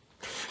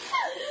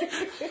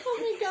 Oh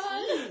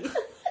my god.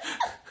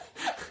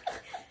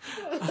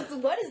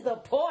 What is the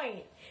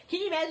point?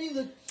 Can you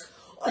imagine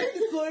I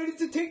decided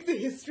to take the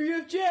history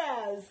of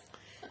jazz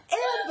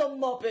and the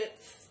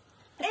Muppets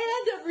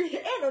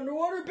and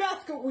underwater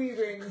basket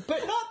weaving,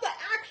 but not the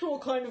actual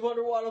kind of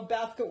underwater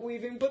basket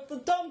weaving, but the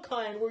dumb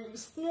kind where you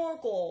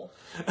snorkel.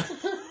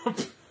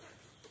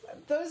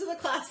 Those are the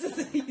classes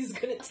that he's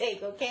gonna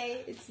take,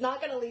 okay? It's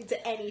not gonna lead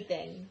to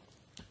anything.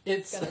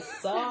 It's It's gonna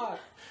suck.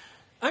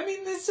 I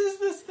mean, this is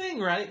this thing,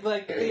 right?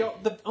 Like,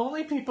 the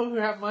only people who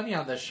have money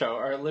on this show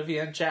are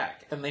Olivia and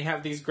Jack, and they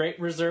have these great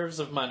reserves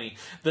of money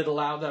that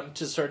allow them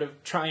to sort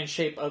of try and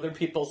shape other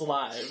people's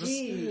lives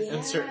Jeez.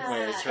 in certain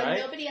ways, And right?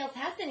 nobody else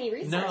has any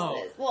resources.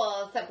 No.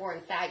 Well, except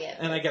Warren Saget.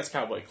 And I guess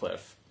Cowboy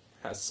Cliff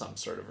has some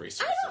sort of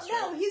resources. I don't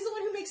know. right? He's the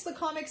one who makes the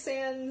Comic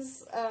Sans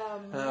signs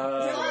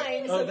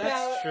Oh, that's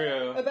about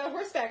true. about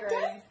horseback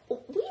riding.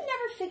 We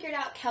never figured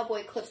out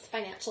Cowboy Cliff's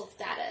financial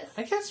status.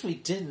 I guess we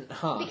didn't,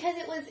 huh? Because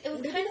it was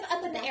Maybe kind of that's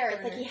up in the the air. back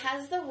It's like he burner.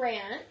 has the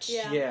ranch.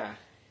 Yeah. Yeah.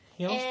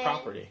 He owns and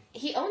property.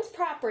 He owns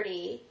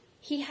property.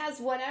 He has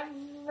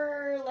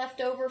whatever left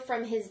over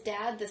from his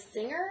dad, the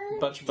singer.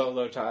 Bunch of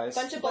bolo ties.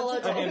 Bunch of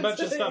bolo I mean, a bunch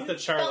of stuff that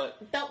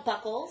Charlotte... Belt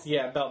buckles.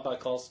 Yeah, belt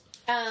buckles.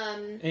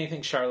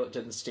 Anything Charlotte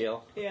didn't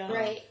steal. Yeah.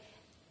 Right.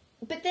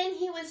 But then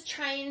he was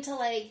trying to,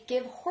 like,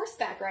 give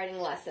horseback riding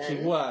lessons. He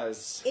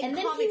was. In And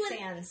then he Comic was-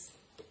 Sans.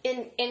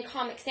 In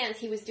Comic Sans,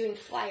 he was doing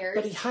flyers.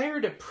 But he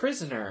hired a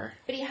prisoner,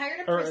 But he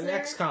hired a or an prisoner,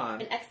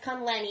 ex-con. an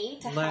ex-con Lenny,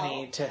 to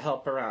Lenny, help. to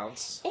help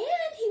around. And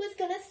he was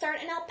going to start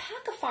an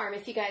alpaca farm,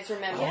 if you guys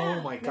remember. Yeah.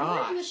 Oh my Remember,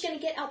 gosh. he was going to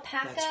get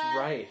alpaca. That's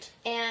right.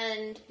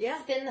 And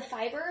Yeah. spin the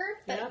fiber,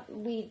 but Yep.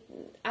 we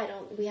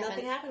Nothing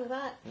haven't. happened with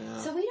that. Yeah.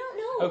 So we don't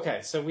know. Okay,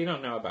 so we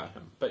don't know about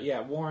him. But yeah,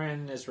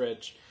 Warren is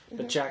rich,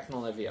 but Jack and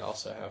Olivia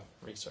also have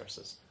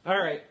resources. All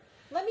right.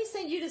 Let me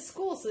send you to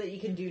school so that you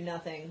can do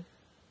nothing.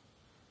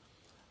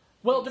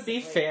 Well, to be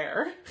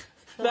fair,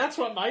 that's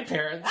what my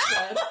parents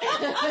said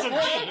to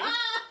me.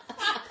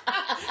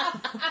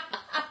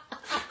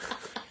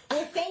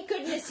 Well, thank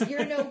goodness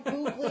you're no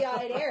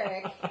googly-eyed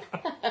Eric.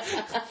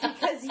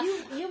 Because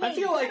you I made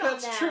feel like good on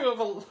that's that. true of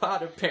a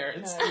lot of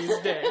parents these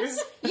days.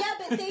 Yeah,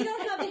 but they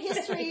don't have the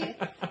history.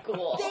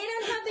 Cool. They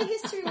don't have the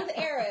history with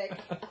Eric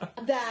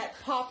that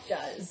Pop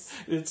does.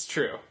 It's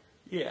true.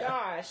 Yeah.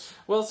 Gosh.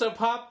 Well, so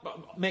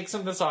Pop makes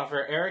him this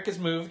offer. Eric is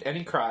moved and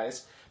he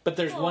cries, but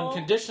there's one Aw.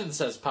 condition,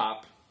 says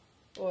Pop.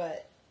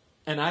 What?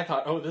 And I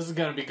thought, oh, this is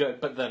going to be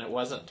good, but then it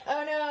wasn't.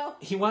 Oh no.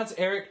 He wants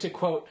Eric to,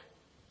 quote,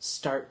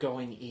 start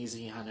going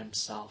easy on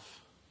himself.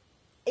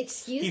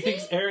 Excuse He me?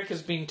 thinks Eric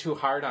is being too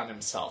hard on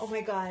himself. Oh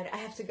my god, I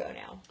have to go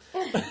now.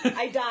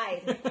 I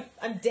died.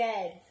 I'm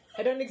dead.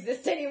 I don't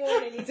exist anymore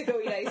and I need to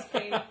go eat ice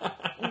cream.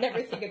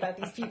 Never think about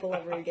these people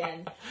ever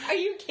again. Are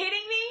you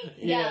kidding me?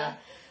 Yeah.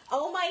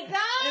 Oh my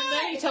god! And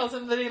then he tells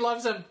him that he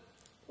loves him.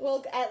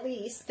 Well, at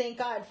least, thank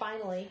God,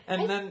 finally.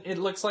 And then it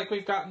looks like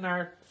we've gotten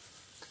our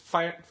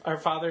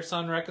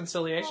father-son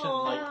reconciliation.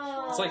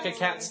 Aw. It's like a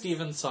Cat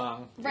Stevens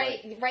song.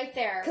 Right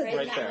there. Because Right the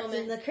Right in that there. cat's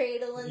moment. in the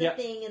cradle and Yep.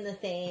 the thing and the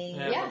thing.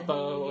 And Yeah. the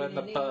bow and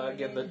the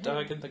bug and the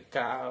dog and the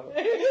cow.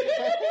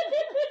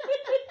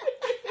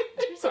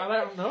 So I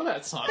don't know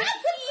that song.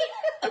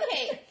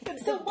 Okay, so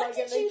The what bug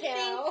did and the you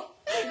cow.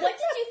 think? What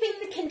did you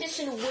think the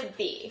condition would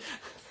be?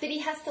 That he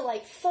has to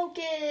like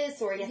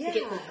focus, or he has to get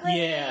Yeah. good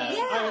grades?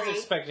 Yeah, I was or-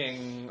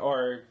 expecting,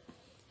 or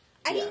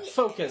I yeah, mean,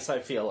 focus. I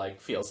feel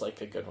like feels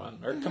like a good one,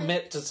 or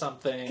commit to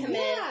something.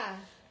 Commit. yeah.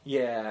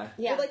 Yeah,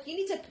 Yeah. But, like, you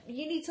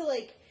need to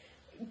like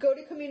go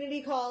to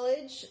community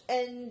college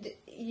and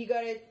you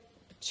gotta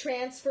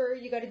transfer.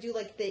 You gotta do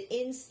like the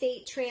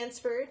in-state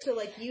transfer to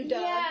like UW.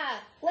 Yeah,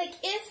 like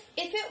if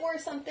it were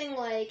something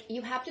like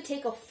you have to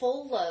take a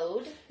full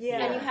load,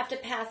 Yeah. and you have to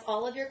pass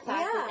all of your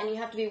classes, Yeah. and you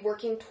have to be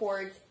working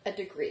towards a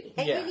degree.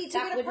 And Yeah. you need to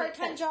That get a would make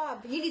part-time sense.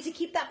 job. You need to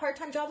keep that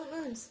part-time job at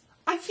Moon's.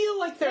 I feel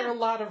like there Yeah. are a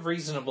lot of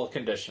reasonable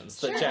conditions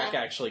that Sure. Jack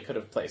actually could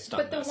have placed on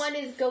But the this. one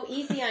is go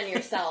easy on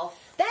yourself.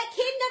 That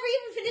kid never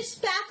even finished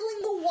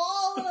spackling the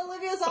wall in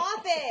Olivia's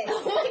office.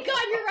 Oh my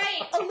god, you're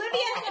right.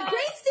 Olivia,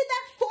 Grace did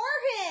that for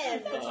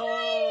him.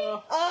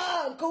 Oh.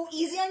 Oh, go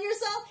easy on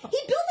yourself. He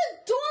built a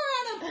door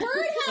on a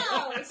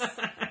birdhouse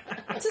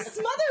to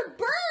smother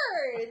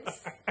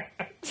birds.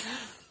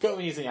 Go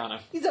easy on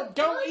him. He's a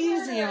Go bird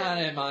easy murderer. on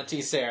him,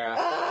 Auntie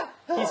Sarah.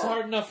 He's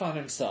hard enough on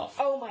himself.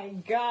 Oh my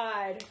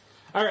god.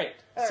 All right,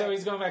 so right.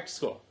 he's going back to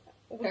school.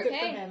 Well, good for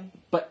Okay. him.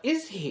 But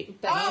is he?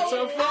 But Not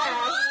so he-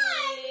 fast.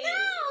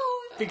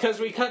 No! Because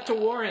we cut to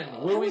Warren I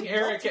wooing would love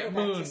Eric to go at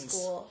back to Moon's.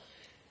 school.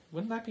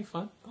 Wouldn't that be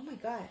fun? Oh my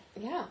god.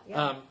 Yeah.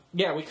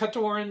 Yeah. We cut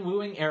to Warren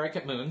wooing Eric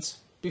at Moon's.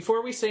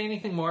 Before we say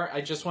anything more, I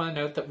just want to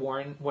note that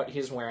Warren, what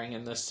he's wearing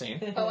in this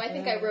scene. Oh, I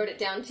think I wrote it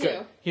down too.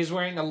 Good. He's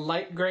wearing a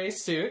light gray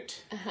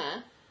suit,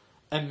 Uh-huh.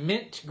 a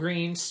mint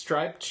green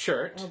striped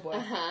shirt, Oh boy.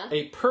 Uh-huh.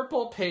 a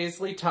purple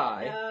paisley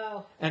tie,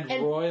 No. and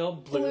And royal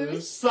blue,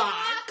 blue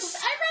socks.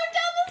 I wrote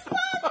down the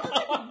socks. I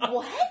was like,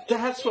 what?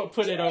 That's what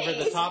put it over doing?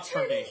 the Is top he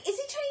for turning? me. Is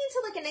he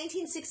turning into like a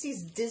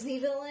 1960s Disney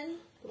villain,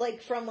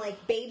 like from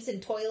like Babes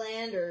in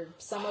Toyland or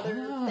some other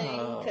Oh.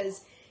 thing?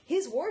 Because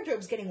his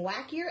wardrobe's getting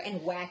wackier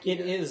and wackier. It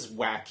is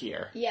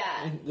wackier. Yeah.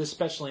 And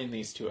especially in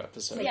these two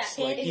episodes. Yeah,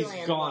 like he's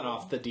Candyland gone level.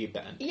 off the deep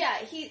end. Yeah,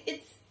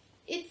 it's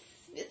a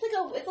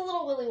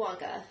little Willy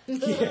Wonka.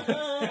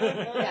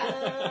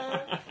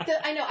 Yeah.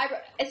 I know.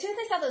 As soon as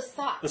I saw those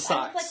socks, The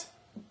socks. I was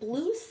like,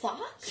 blue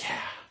socks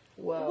Yeah.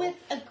 Whoa. with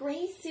a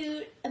gray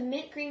suit, a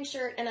mint green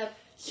shirt, and a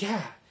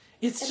Yeah.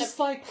 It's just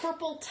like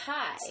purple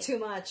tie. It's too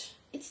much.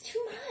 It's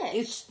too much.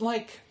 it's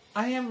like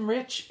I am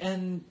rich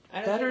and I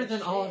don't better give a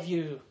than all shit. of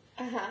you.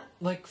 Uh-huh.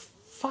 Like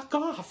fuck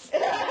off.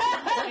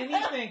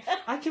 Anything.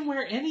 I can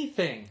wear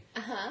anything.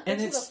 Uh-huh. And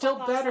Those are it's the still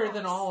fuck-off better socks.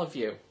 than all of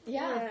you.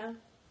 Yeah.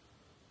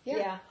 Yeah.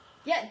 Yeah.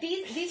 Yeah,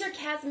 these are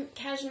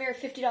cashmere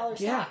 $50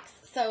 Yeah. socks,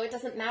 so it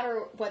doesn't matter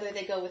whether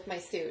they go with my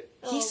suit.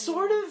 He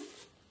sort of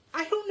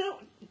I don't know.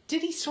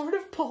 Did he sort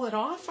of pull it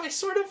off? I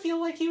sort of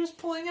feel like he was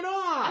pulling it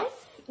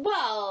off.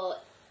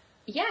 Well,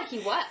 yeah, he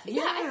was.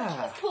 Yeah, I think he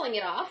Yeah. was pulling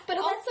it off, but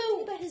Well, that's the thing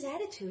also about his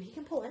attitude. He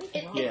can pull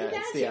anything off. Yeah, his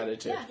it's the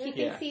attitude. Yeah, he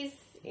Yeah. thinks he's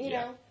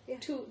Yeah. know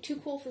too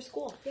cool for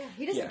school. Yeah,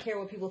 he doesn't Yeah. care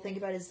what people think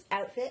about his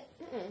outfit.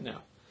 No.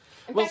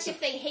 In Well, fact, so- if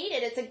they hate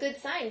it, it's a good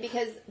sign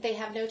because they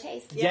have no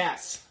taste.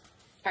 Yes.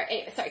 All right,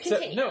 anyway, sorry, So,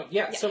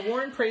 continue. So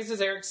Warren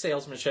praises Eric's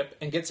salesmanship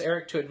and gets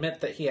Eric to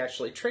admit that he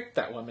actually tricked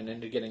that woman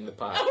into getting the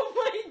pie Oh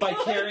my by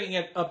carrying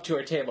it up to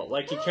her table.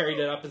 Like he carried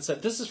it up and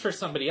said, "This is for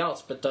somebody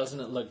else, but doesn't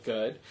it look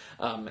good?"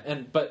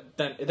 But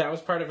then that was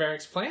part of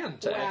Eric's plan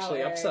to Wow,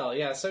 actually Eric. upsell.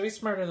 Yeah, so he's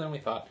smarter than we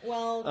thought.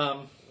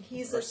 Well,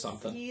 he's or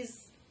something.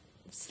 He's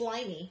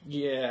slimy.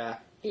 Yeah.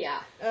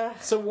 Yeah.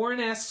 So Warren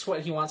asks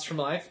what he wants from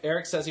life.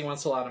 Eric says he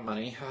wants a lot of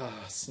money.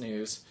 Ah,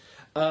 snooze.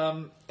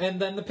 And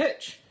then the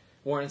pitch.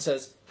 Warren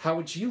says, "How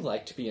would you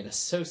like to be an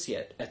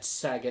associate at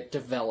Saget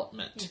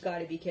Development?" You've got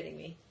to be kidding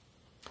me.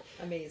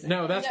 Amazing.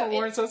 No, that's No, what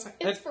Warren it's- says.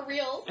 It's for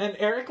real. And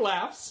Eric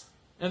laughs,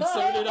 and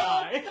so did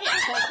I.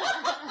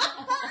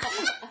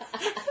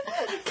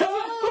 Because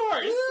of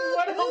course,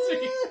 what else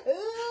are you...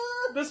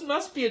 This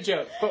must be a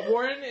joke, but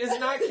Warren is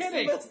not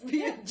kidding. This must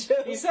be a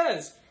joke. He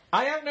says,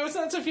 "I have no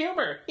sense of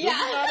humor. This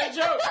Yeah. is not a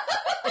joke.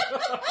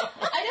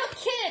 I don't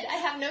kid. I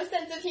have no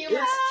sense of humor.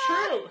 It's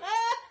true."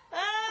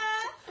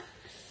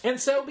 And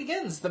so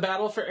begins the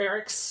battle for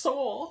Eric's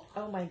soul.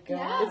 Oh my god.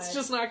 Yeah. It's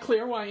just not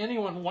clear why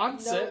anyone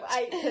wants no, it.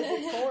 because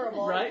it's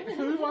horrible. Right?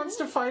 Who wants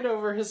to fight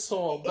over his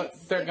soul? But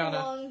they're it gonna.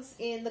 belongs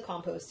in the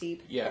compost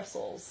heap Yeah. of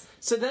souls.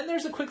 So then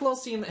there's a quick little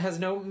scene that has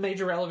no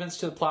major relevance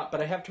to the plot,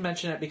 but I have to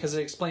mention it because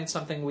it explains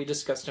something we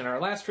discussed in our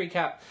last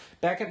recap.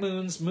 Back at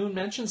Moon's, Moon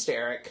mentions to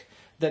Eric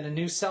that a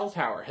new cell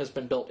tower has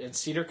been built in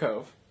Cedar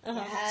Cove.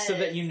 Yes. So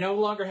that you no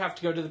longer have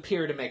to go to the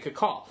pier to make a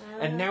call.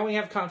 And now we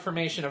have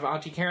confirmation of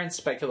Auntie Karen's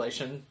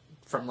speculation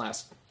from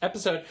last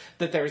episode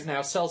that there is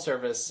now cell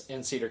service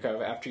in Cedar Cove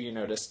after you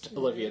noticed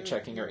Olivia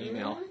checking her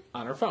email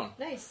on her phone.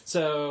 Nice.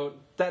 So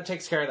that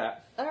takes care of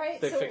that. All right.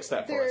 They so fixed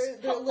that for they're, us.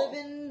 They're Helpful.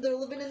 living. They're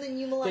living in the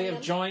new They millennium.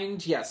 have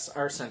joined, yes,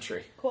 our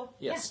century. Cool.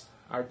 Yes,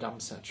 our dumb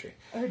century.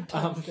 Our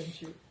dumb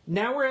century.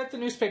 Now we're at the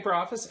newspaper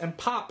office, and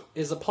Pop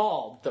is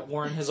appalled that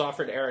Warren has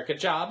offered Eric a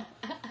job.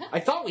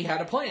 "I thought we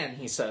had a plan,"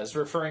 he says,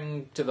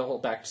 referring to the whole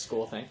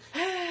back-to-school thing.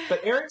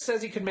 But Eric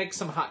says he could make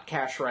some hot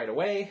cash right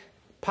away.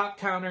 Pop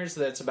counters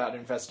that it's about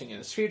investing in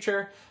his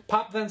future.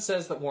 Pop then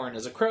says that Warren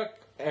is a crook.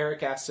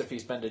 Eric asks if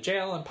he's been to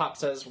jail, and Pop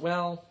says,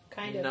 "Well,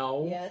 Kind of.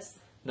 no, Yes.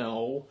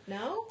 no."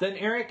 No. Then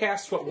Eric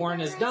asks what Warren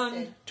has done,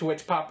 arrested. to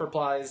which Pop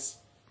replies,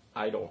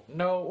 "I don't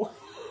know."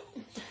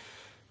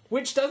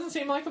 Which doesn't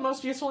seem like the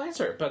most useful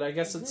answer, but I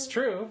guess it's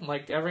true.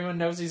 Like, everyone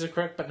knows he's a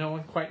crook, but no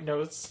one quite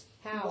knows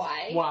How?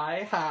 Why?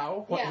 why,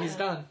 how, what Yeah. he's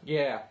done.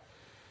 Yeah.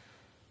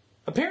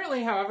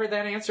 Apparently, however,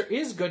 that answer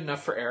is good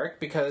enough for Eric,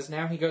 because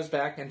now he goes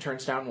back and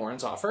turns down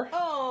Warren's offer.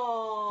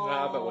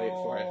 Oh. But wait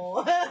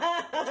for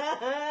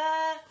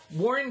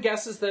Warren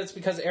guesses that it's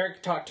because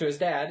Eric talked to his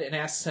dad and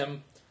asks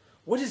him,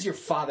 "What does your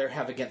father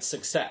have against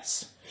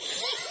success?"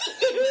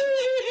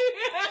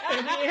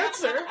 And the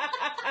answer,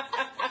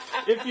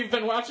 if you've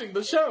been watching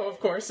the show, of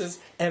course, is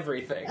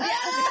everything.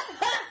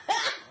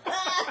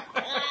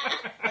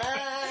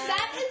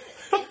 That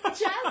is, it's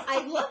just,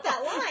 I love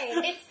that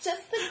line. it's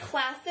just the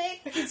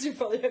classic Because you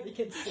probably have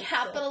against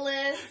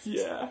capitalist.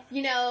 Yeah.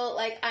 You know,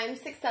 like, I'm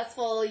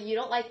successful, you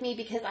don't like me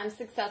because I'm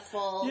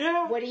successful.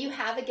 Yeah. What do you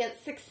have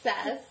against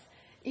success?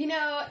 You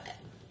know,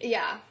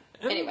 yeah.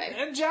 Anyway.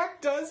 And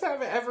Jack does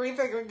have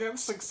everything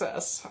against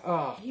success.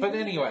 Oh, but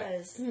anyway.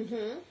 Was.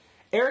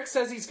 Eric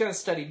says he's going to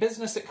study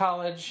business at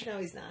college. No,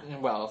 he's not.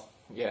 Well,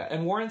 Yeah,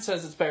 and Warren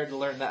says it's better to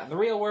learn that in the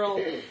real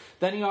world.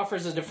 Then he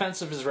offers a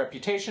defense of his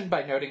reputation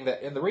by noting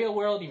that in the real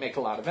world you make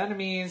a lot of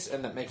enemies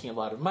and that making a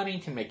lot of money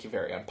can make you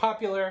very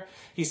unpopular.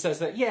 He says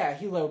that, yeah,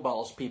 he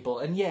lowballs people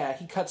and yeah,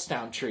 he cuts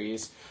down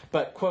trees.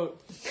 But,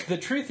 quote, the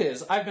truth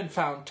is, I've been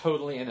found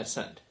totally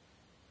innocent.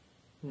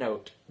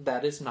 Note,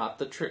 that is not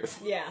the truth.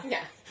 Yeah.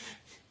 Yeah.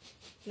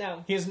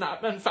 No. He has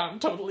not been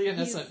found totally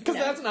innocent, because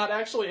no. that's not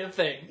actually a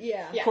thing.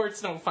 Yeah. Yeah.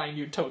 Courts don't find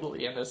you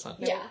totally innocent.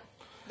 Yeah.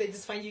 They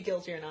just find you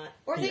guilty or not.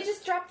 Or they Yeah.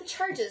 just drop the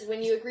charges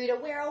when you agree to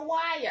wear a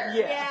wire.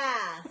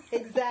 Yeah.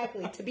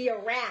 Exactly. To be a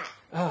rat.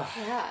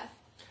 Yeah.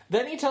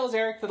 Then he tells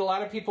Eric that a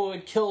lot of people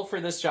would kill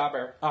for this job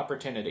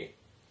opportunity.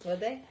 Would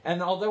they?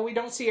 And although we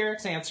don't see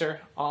Eric's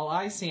answer, all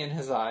I see in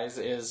his eyes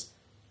is,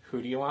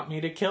 who do you want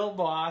me to kill,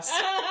 boss?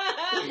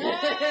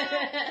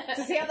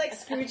 Does he have like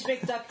Scrooge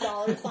McDuck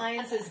dollar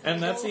signs?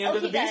 And that's the end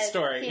of the he Beast does.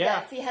 story. He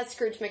Yeah. does. He has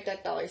Scrooge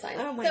McDuck dollar signs.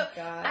 Oh my so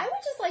God. I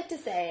would just like to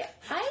say,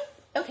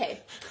 okay.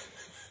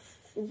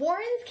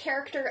 Warren's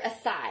character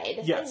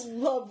aside, Yes. I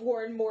love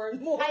Warren more and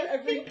more I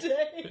every think-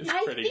 day. It's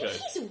I pretty think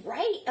good. he's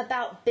right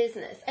about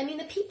business. I mean,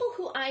 the people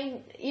who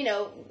I'm,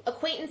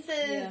 acquaintances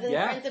and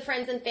Yeah. friends of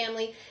friends and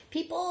family,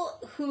 people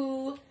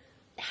who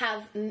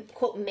have,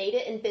 quote, made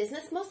it in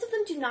business, most of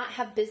them do not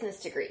have business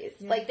degrees.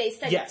 Like, they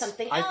studied Yes,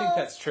 something I else. think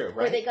that's true,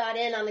 Where right? they got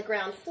in on the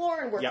ground floor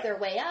and worked Yep. their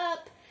way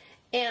up.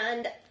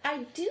 And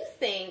I do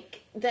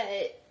think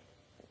that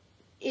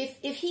if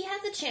he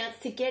has a chance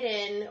to get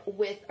in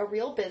with a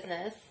real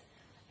business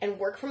and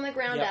work from the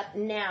ground Yep. up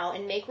now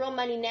and make real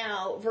money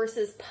now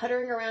versus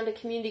puttering around a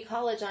community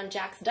college on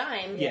Jack's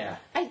dime, Yeah.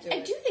 I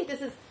do think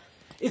this is.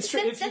 It's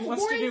true. If he That's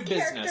wants to do Warren's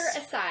character business.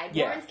 aside.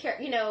 Yeah. Warren's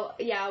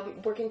character,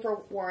 working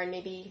for Warren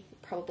maybe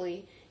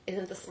probably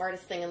isn't the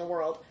smartest thing in the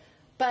world,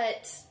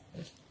 but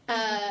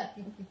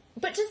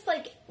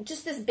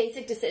just this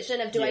basic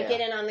decision of do I Yeah.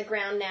 get in on the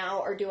ground now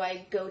or do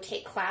I go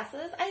take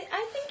classes?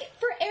 I think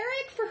for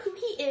Eric, for who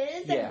he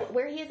is and Yeah.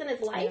 where he is in his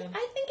life, Yeah.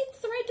 I think it's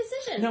the right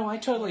decision. No, I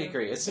totally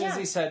agree. As soon as Yeah.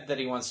 he said that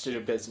he wants to do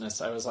business,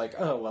 I was like,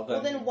 oh, well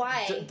then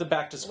why? The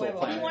back to school Wait, If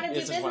plan you want to do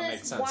isn't what makes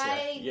business, sense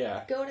why yet.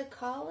 Yeah. go to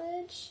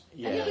college?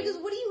 Yeah. Yeah, because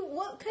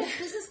what kind of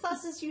business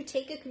classes do you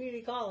take at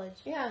community college?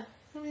 Yeah.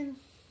 I mean,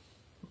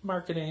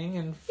 marketing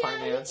and Yeah,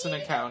 finance and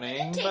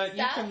accounting, take but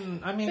stuff, you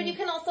can, I mean, but you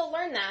can also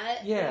learn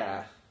that.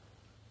 yeah.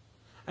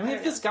 I mean, I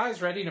if don't this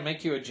guy's ready to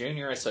make you a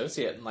junior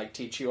associate and, like,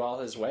 teach you all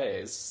his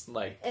ways,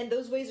 like, And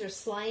those ways are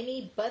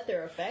slimy, but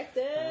they're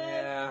effective.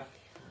 yeah.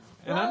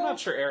 And I'm Well- not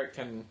sure Eric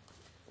can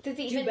Does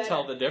he Do even better.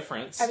 tell the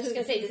difference. I was just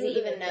gonna say, does he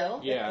even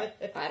know? Yeah.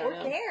 I don't or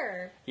know.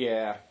 care.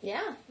 Yeah.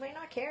 Yeah. Might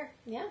not care.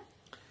 Yeah.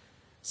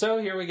 So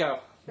here we go.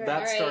 That All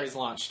right. story's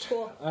launched.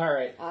 Cool. All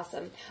right.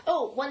 Awesome.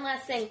 Oh, one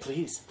last thing.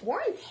 Please.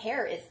 Warren's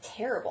hair is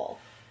terrible.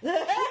 He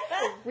has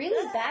a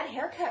really bad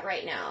haircut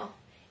right now.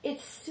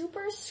 It's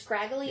super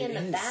scraggly in It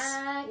the is.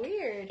 back.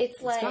 Weird.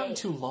 It's like It's gotten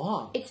too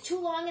long. it's too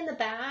long in the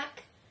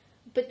back,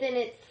 but then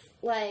it's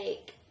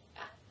like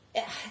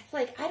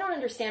I don't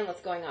understand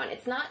what's going on.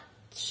 It's not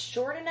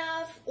short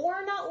enough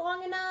or not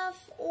long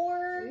enough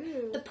or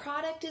the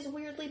product is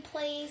weirdly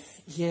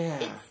placed.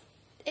 Yeah.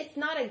 It's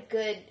not a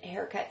good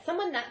haircut.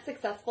 Someone that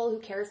successful who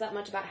cares that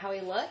much about how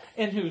he looks,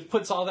 And who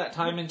puts all that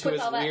time into Puts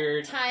his all that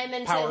weird time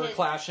into power his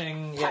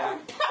clashing. power Yeah.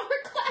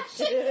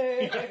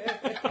 clashing.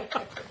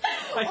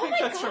 I think my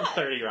that's from God.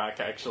 30 Rock,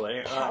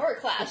 actually. Power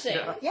clashing.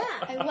 yeah. Yeah,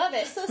 I love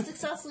it. So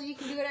successful, you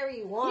can do whatever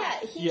you want.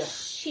 Yeah,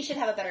 he should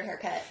have a better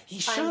haircut. He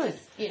I'm should.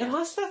 just,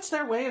 Unless that's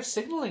their way of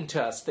signaling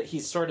to us that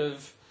he's sort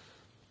of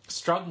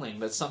struggling,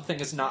 that something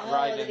is not Oh,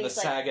 right that in the he's,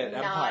 like, Saget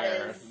not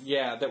Empire. as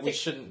Yeah, that we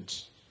sick-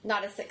 shouldn't.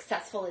 not as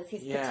successful as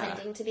he's Yeah.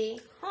 pretending to be.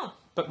 Huh.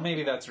 But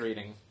maybe that's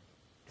reading.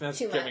 That's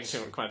Too giving much.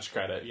 too much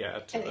credit. Yeah. I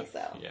think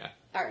so. Yeah.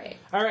 All right.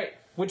 All right.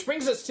 Which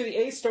brings us to the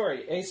A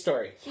story. A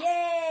story.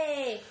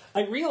 Yay!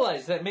 I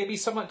realize that may be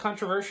somewhat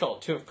controversial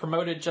to have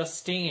promoted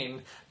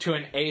Justine to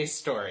an A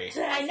story.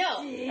 I know.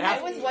 I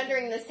was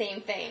wondering the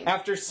same thing.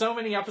 After so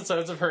many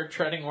episodes of her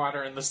treading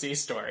water in the sea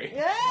story.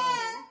 Yeah.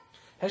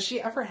 Has she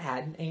ever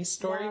had an A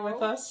story No.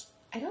 with us?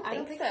 I don't I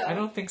don't think think so. I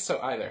don't think so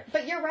either.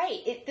 But you're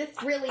right. This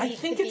really I needs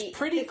think to it's be,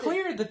 pretty this is-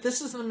 clear that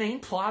this is the main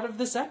plot of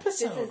this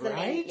episode, This is the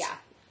right? main. Yeah,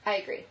 I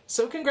agree.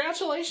 So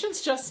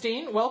congratulations,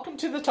 Justine. Welcome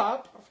to the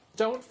top.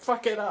 Don't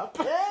fuck it up.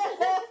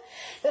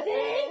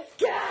 Thanks,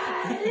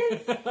 guys.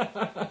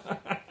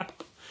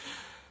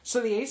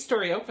 So the A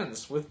story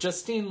opens with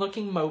Justine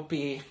looking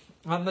mopey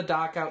on the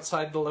dock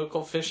outside the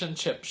local fish and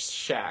chip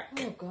shack.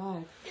 Oh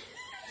God.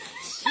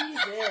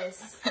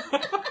 Jesus.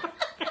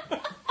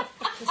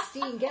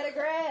 Christine, get a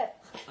grip.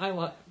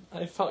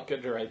 I felt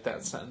good to write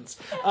that sentence.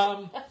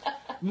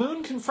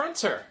 Moon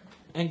confronts her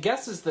and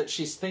guesses that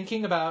she's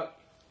thinking about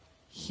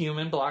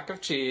human block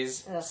of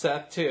cheese,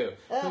 Seth too,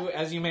 who,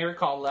 as you may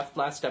recall, left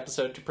last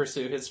episode to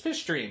pursue his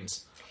fish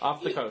dreams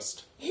off the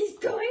coast. He's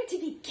going to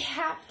be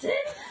captain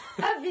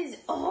of his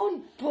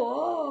own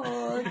boat.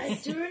 I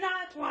do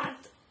not want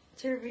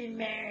to be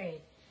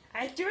married.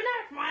 I do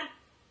not want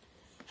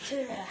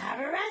to have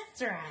a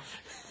restaurant.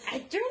 I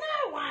do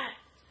not want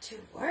to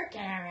work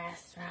in a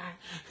restaurant.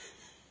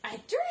 I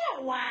do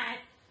not want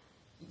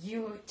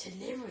you to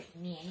live with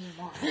me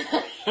anymore.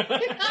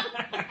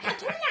 I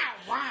do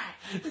not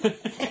want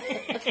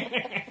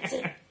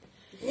to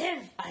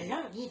live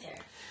alone either.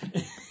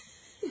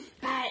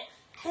 But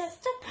I'll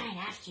still pine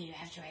after you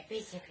after I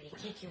basically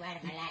kick you out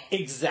of my life.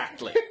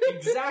 Exactly.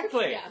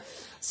 Exactly. Yeah.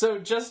 So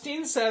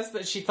Justine says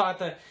that she thought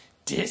the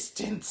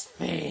distance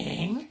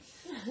thing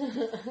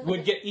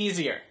would get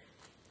easier.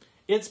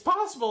 It's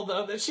possible,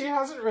 though, that she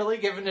hasn't really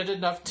given it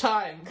enough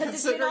time, 'Cause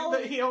it's been considering all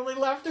that he only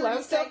left 30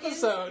 last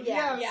seconds? episode.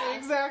 Yeah. Yes, Yeah.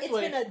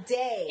 exactly. It's been a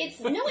day. It's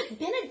been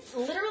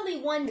literally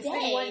one day.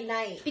 been one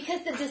night.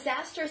 Because the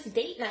disastrous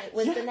date night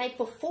was the night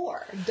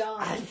before.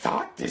 done. I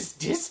thought this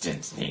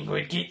distance thing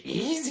would get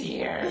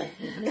easier.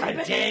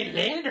 A day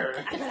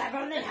later, But I've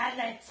only had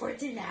like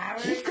 14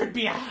 hours. he could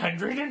be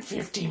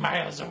 150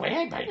 miles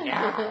away by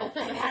now.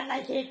 I've had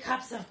like 8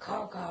 cups of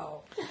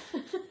cocoa.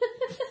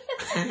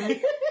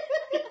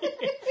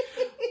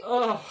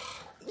 Oh,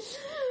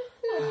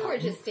 Poor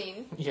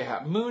Justine.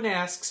 yeah. Moon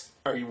asks,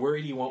 "Are you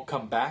worried he won't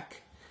come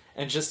back?"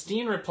 And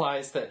Justine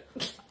replies that,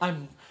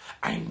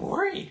 I'm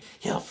worried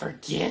he'll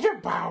forget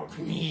about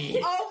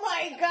me." Oh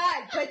my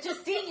god! But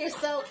Justine, you're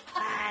so.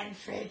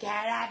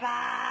 Unforgettable.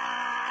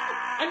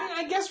 I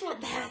mean, I guess we're,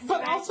 That's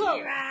but what also,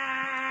 you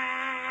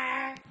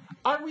are.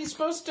 are we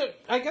supposed to?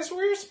 I guess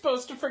we're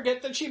supposed to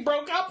forget that she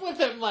broke up with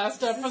him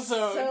last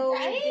episode. So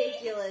Right?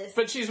 ridiculous.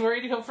 But she's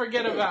worried he'll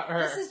forget about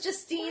her. This is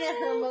Justine at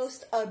her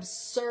most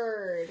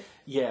absurd.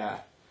 Yeah.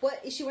 What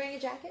is she wearing a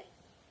jacket?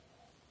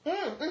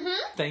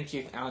 Thank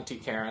you, Auntie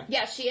Karen.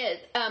 Yeah, she is.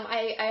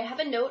 I have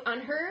a note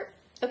on her.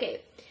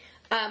 Okay.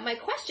 My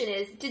question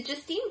is, did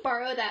Justine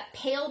borrow that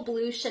pale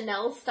blue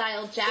Chanel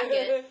style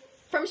jacket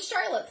from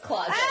Charlotte's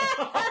closet?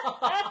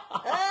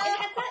 It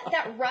has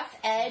that rough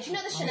edge. You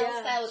know the Chanel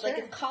Yeah, style is like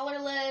sure. it's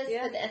collarless,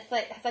 Yeah. but it's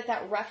like has like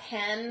that rough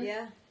hem.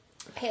 Yeah,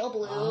 Pale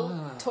blue.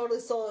 Ah. totally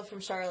stole it from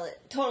Charlotte.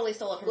 Totally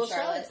stole it from Well,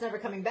 Charlotte. Charlotte's never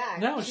coming back.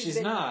 No, she's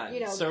been, not.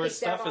 You know, So her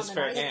kicked out stuff is on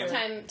fair the game.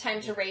 night.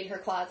 Time to raid her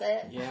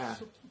closet. Yeah.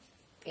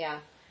 Yeah.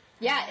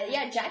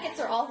 Jackets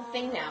are all the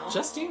thing now.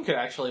 Justine could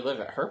actually live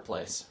at her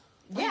place.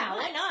 Yeah,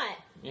 why not?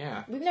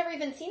 Yeah. We've never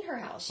even seen her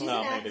house. She's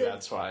Well, an maybe active.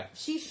 that's why.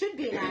 She should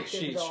be an active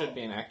She adult. should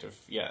be an active,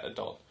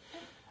 adult.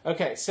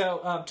 Okay,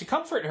 so to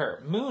comfort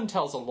her, Moon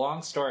tells a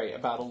long story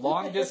about a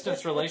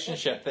long-distance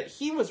relationship that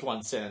he was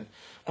once in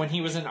when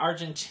he was in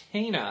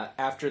Argentina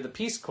after the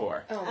Peace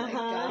Corps. Oh my Uh-huh.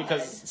 god.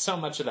 Because so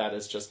much of that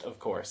is just, of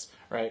course,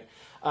 right?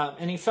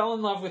 And he fell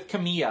in love with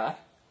Camilla.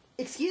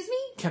 Excuse me?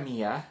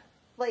 Camilla.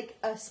 Like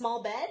a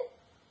small bed?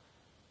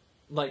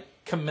 Like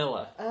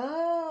Camilla,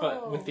 Oh.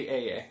 but with the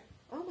AA.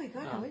 Oh my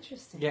god, how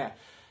interesting. Yeah.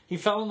 He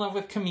fell in love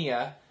with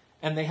Camilla,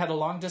 and they had a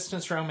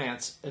long-distance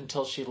romance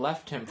until she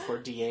left him for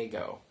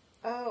Diego.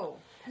 Oh.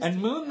 And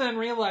Moon then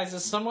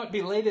realizes somewhat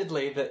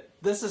belatedly that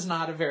this is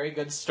not a very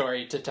good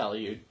story to tell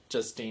you,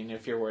 Justine,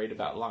 if you're worried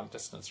about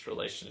long-distance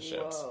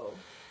relationships. Whoa.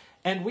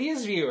 And we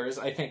as viewers,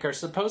 I think, are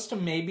supposed to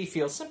maybe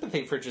feel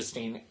sympathy for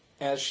Justine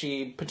as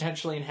she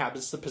potentially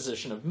inhabits the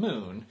position of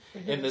Moon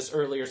in this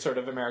earlier sort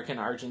of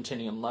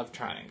American-Argentinian love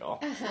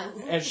triangle.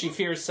 As she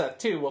fears Seth,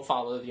 too, will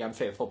follow the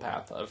unfaithful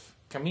path of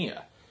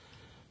Camilla.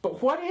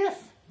 But what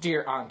if,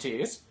 dear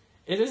aunties,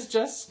 it is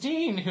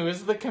Justine who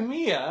is the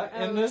Camilla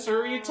in this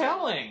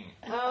retelling?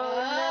 Oh.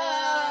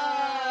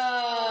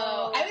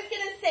 I was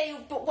gonna say,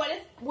 but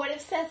what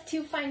if Seth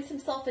too finds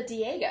himself a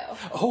Diego?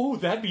 Oh,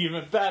 that'd be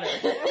even better.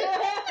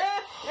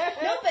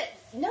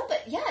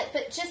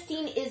 But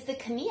Justine is the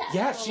Camilla.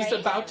 Yeah, she's right?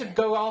 about to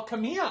go all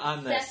Camilla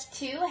on this. Seth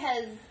too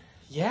has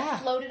Yeah.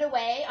 floated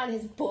away on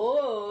his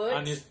boat.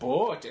 On his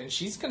boat, and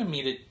she's gonna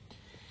meet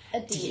a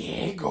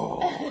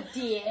Diego.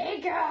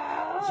 Diego.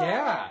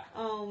 Yeah.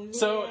 Oh man.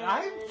 So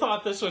I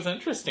thought this was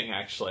interesting,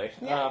 actually.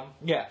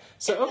 Yeah.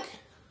 So, okay.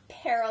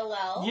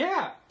 Parallel.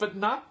 Yeah, but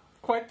not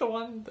quite the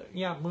one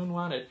that, Moon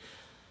wanted.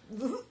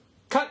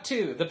 Cut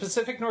to the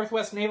Pacific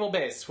Northwest Naval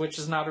Base, which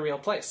is not a real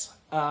place.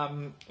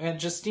 And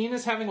Justine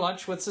is having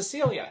lunch with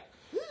Cecilia,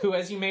 who,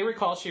 as you may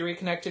recall, she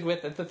reconnected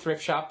with at the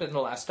thrift shop in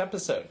the last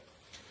episode.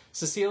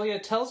 Cecilia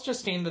tells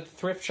Justine that the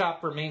thrift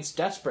shop remains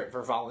desperate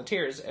for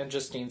volunteers, and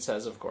Justine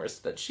says, of course,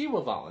 that she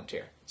will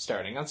volunteer,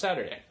 starting on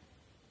Saturday.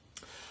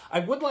 I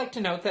would like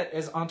to note that,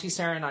 as Auntie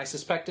Sarah and I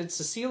suspected,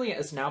 Cecilia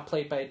is now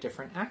played by a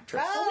different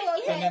actress. Oh,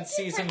 okay. And in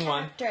season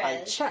 1,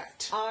 I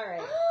checked.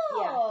 Alright.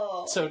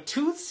 Oh. So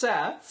 2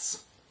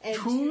 Seths, And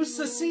 2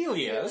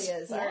 Cecilias.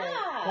 All right.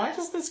 Yeah. Why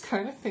does this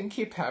kind of thing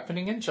keep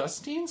happening in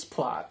Justine's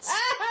plots?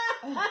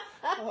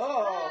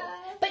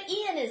 But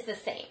Ian is the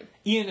same.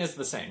 Ian is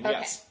the same, Okay.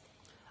 yes.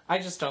 I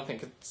just don't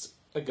think it's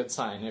a good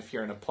sign if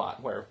you're in a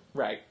plot where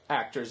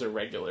actors are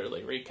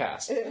regularly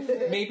recast.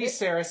 Maybe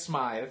Sarah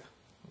Smythe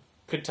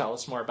could tell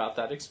us more about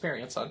that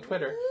experience on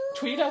Twitter.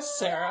 Tweet us,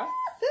 Sarah.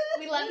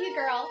 We love you,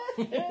 girl.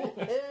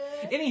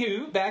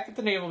 Anywho, back at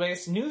the naval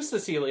base, new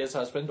Cecilia's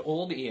husband,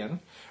 old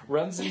Ian,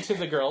 runs into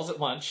the girls at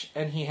lunch,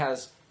 and he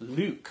has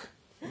Luke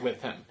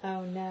with him.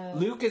 Oh no.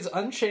 Luke is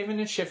unshaven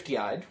and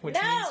shifty-eyed, which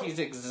No! means he's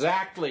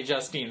exactly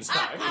Justine's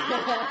type.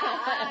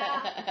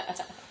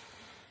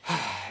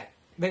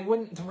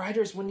 the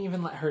writers wouldn't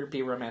even let her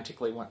be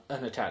romantically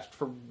unattached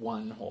for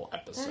one whole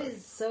episode. That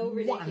is so One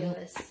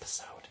ridiculous.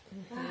 episode.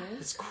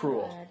 It's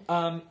cruel.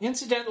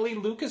 Incidentally,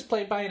 Luke is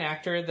played by an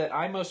actor that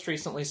I most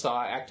recently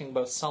saw acting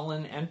both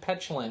sullen and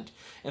petulant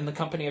in the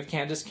company of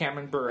Candace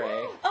Cameron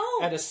Bure Oh,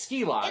 at a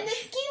ski lodge. In the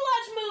ski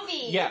lodge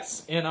movie.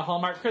 Yes, in a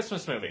Hallmark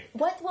Christmas movie.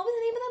 What was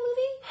the name of that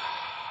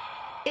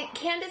movie?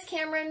 Candace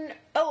Cameron.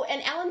 Oh,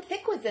 and Alan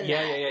Thicke was in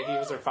Yeah, that. he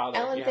was her father.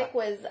 Alan yeah. Thicke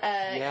was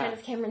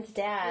Candace Cameron's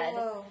dad.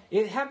 Whoa.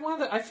 It had one of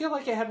the, I feel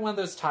like it had one of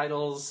those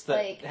titles that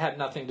Like, had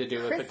nothing to do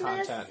with the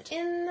Christmas content.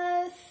 in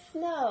the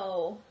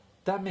snow.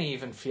 That may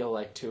even feel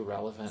like too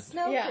relevant.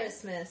 Snow Yeah.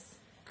 Christmas.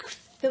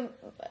 The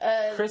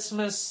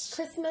Christmas.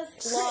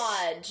 Christmas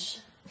Lodge.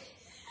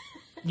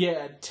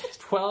 Yeah,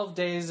 12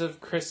 days of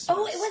Christmas.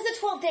 Oh, it was the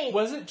 12 days.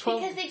 Was it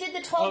 12? Because they did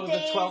the 12 Oh,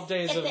 days, the 12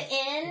 days at of- the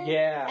inn.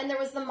 Yeah. And there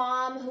was the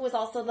mom who was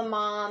also the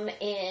mom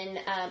in,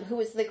 who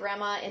was the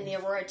grandma in the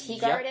Aurora Tea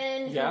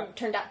Garden, who yep.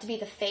 turned out to be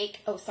the fake,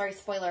 oh, sorry,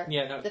 spoiler.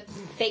 Yeah, no. The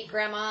fake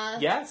grandma.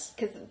 Yes.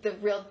 Because the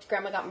real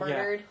grandma got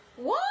murdered.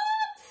 What?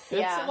 It's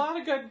Yeah. a lot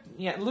of good.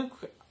 Yeah,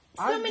 Luke.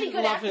 I many did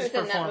good love his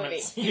actors in that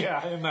performance.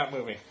 Yeah, in that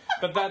movie.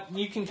 But that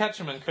you can catch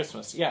him in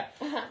Christmas. Yeah.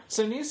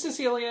 So New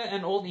Cecilia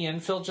and Old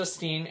Ian fill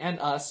Justine and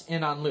us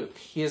in on Luke.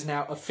 He is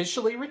now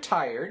officially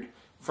retired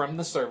from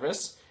the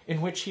service,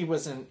 in which he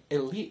was an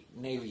elite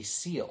Navy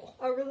SEAL.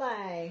 Oh,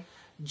 rely.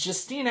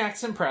 Justine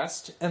acts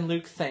impressed, and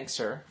Luke thanks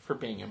her for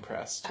being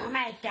impressed. Oh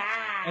my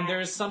god. And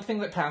there is something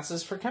that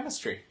passes for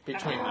chemistry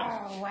between them.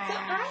 Oh wow.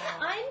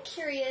 So I'm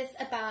curious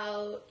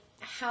about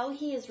how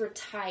he is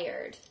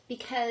retired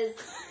because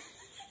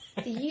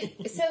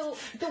so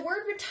the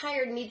word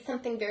retired means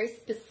something very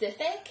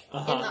specific in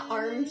the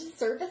armed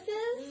services,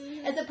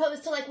 as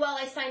opposed to like, well,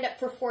 I signed up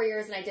for 4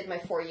 years and I did my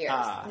 4 years.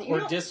 You Or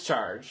don't-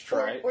 discharged, or,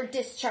 right? or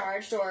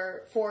discharged,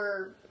 or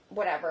for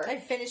whatever. I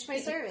finished my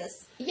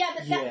service. Yeah,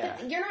 but, Yeah.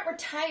 but you're not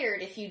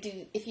retired if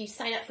you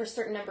sign up for a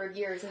certain number of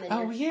years and then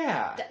Oh, you're,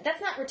 yeah.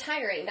 that's not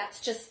retiring. That's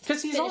just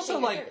Because he's also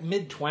finishing your like service.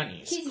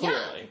 mid-20s, He's clearly.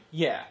 young.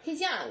 Yeah.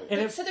 He's young, And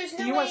if so there's no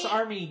the U.S. way.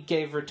 Army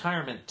gave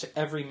retirement to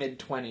every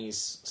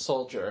mid-20s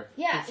soldier,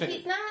 Yeah, who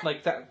he's not-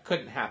 like that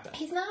couldn't happen.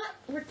 He's not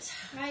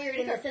retired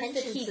in our the sense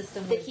that pension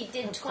system that would he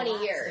did have 20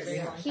 collapsed years. a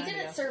very long He time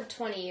didn't ago. serve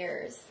 20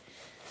 years.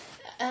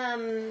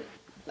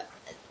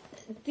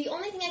 The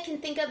only thing I can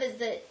think of is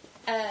that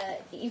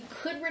you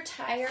could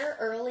retire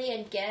early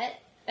and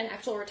get an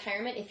actual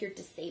retirement if you're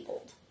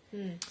disabled.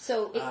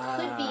 So it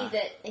could be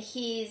that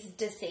he's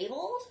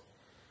disabled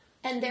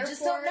and therefore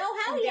just don't know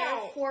how yet.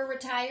 therefore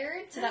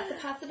retired. So that's a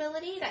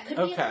possibility. That could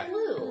be Okay. a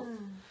clue.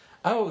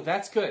 Oh,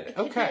 that's good. It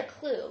could Okay. be a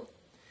clue.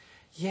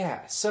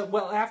 Yeah. So,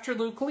 well, after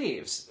Luke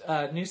leaves,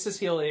 New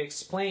Cecilia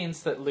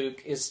explains that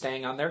Luke is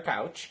staying on their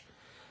couch.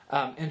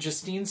 And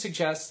Justine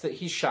suggests that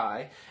he's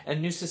shy.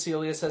 And New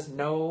Cecilia says,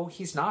 no,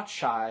 he's not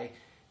shy.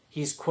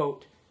 He's,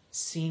 quote,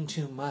 seen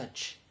too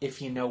much, if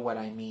you know what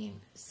I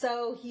mean.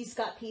 So he's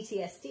got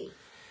PTSD.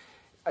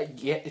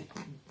 Yeah.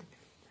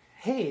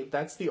 Hey,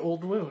 that's the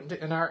old wound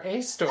in our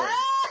A story.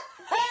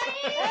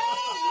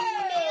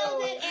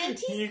 Nailed it,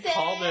 Auntie You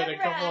called it a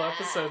couple Sarah.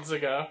 episodes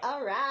ago.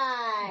 All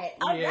right.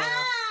 All Yeah.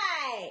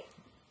 right.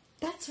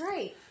 That's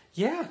right.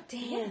 Yeah.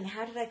 Dang,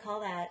 how did I call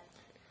that?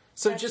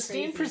 So That's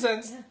Justine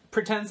crazy.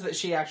 pretends that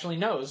she actually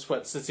knows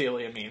what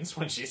Cecilia means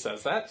when she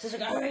says that. She's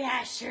like, oh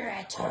yeah, sure,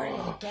 I totally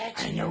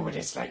get you. know what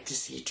it's like to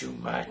see too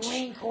much.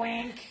 Wink,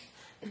 wink.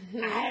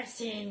 I've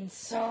seen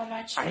so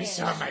much fish.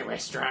 my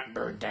restaurant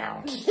burn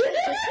down.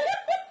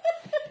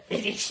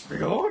 It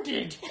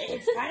exploded. in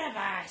front of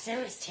us. It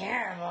was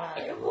terrible.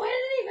 It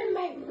wasn't even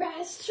my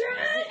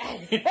restaurant,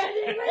 and it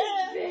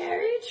was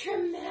very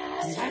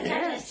traumatic. Sometimes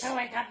I still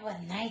wake up with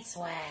night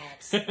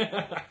sweats.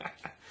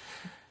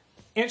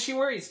 And she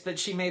worries that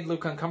she made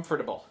Luke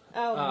uncomfortable.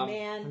 Oh,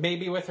 man.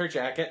 Maybe with her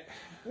jacket.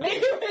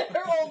 Maybe with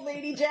her old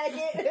lady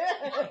jacket.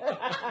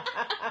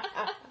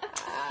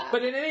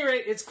 But at any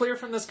rate, it's clear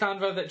from this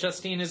convo that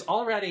Justine is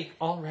already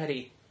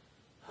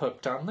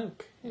hooked on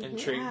Luke.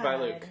 Intrigued by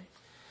God. Luke.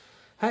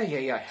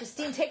 Ay.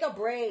 Justine, take a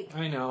break.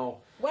 I know.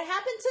 What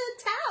happened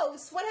to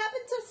Taos? What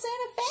happened to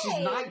Santa Fe?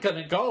 She's not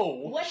gonna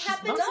go. What She's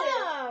happened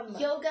not- dumb. to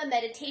yoga,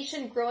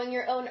 meditation, growing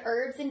your own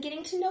herbs, and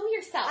getting to know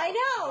yourself? I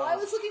know. I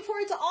was looking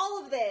forward to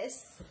all of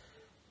this.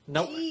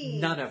 Nope, Jeez.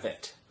 none of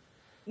it.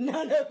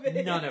 None of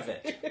it. None of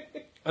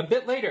it. A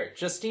bit later,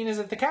 Justine is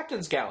at the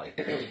captain's galley,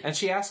 and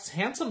she asks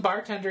handsome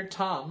bartender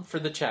Tom for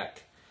the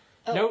check.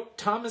 Oh. Note,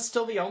 Tom is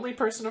still the only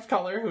person of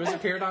color who has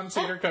appeared on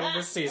Cedar Cove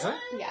this season.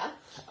 Yeah.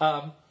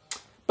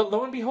 But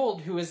lo and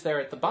behold, who is there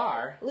at the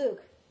bar?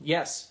 Luke.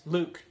 Yes,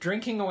 Luke,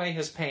 drinking away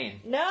his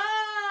pain.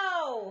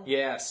 No!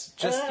 Yes,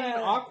 Justine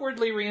Ugh.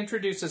 awkwardly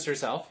reintroduces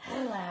herself,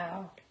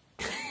 Hello.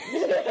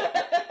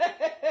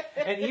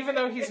 and even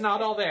though he's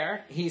not all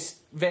there, he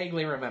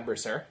vaguely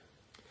remembers her.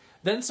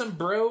 Then some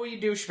bro-y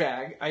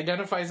douchebag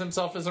identifies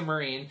himself as a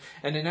Marine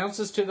and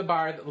announces to the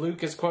bar that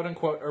Luke is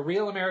quote-unquote a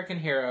real American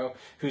hero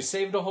who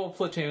saved a whole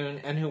platoon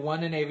and who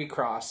won a Navy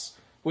Cross,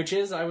 which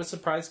is, I was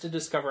surprised to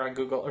discover on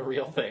Google, a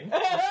real thing,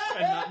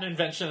 and not an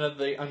invention of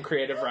the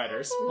uncreative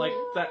writers. Like,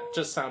 that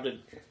just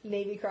sounded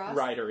Navy Cross.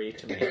 writery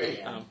to me.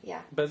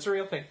 Yeah. But it's a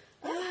real thing.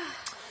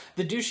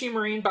 The douchey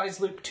Marine buys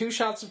Luke 2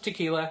 shots of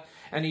tequila,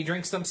 and he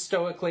drinks them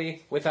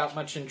stoically without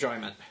much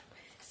enjoyment.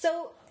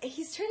 So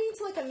he's turning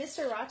into like a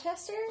Mr.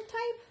 Rochester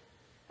type?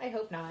 I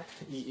hope not.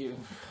 Ew,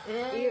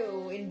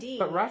 indeed.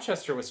 But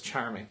Rochester was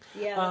charming.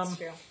 Yeah, that's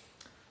true.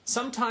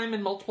 Sometime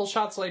and multiple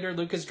shots later,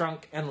 Luke is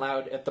drunk and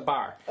loud at the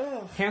bar.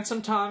 Ugh.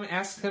 Handsome Tom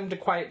asks him to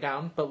quiet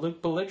down, but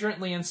Luke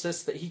belligerently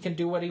insists that he can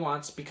do what he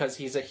wants because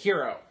he's a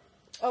hero.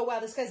 Oh, wow,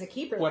 this guy's a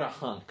keeper. What a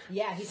hunk.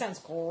 Yeah, he sounds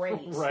great.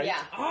 Right?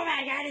 Yeah. Oh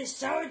my god, he's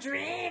so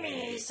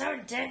dreamy, so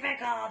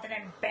difficult and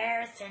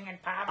embarrassing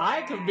and popular.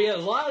 I can be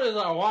as loud as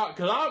I want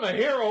because I'm a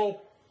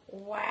hero.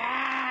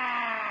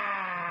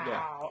 Wow.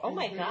 Yeah. Oh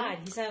my god,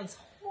 he sounds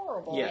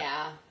horrible.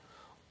 Yeah.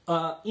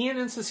 Yeah. Ian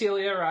and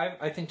Cecilia arrive.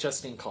 I think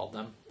Justine called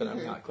them, but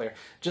I'm not clear.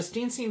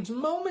 Justine seems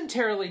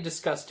momentarily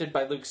disgusted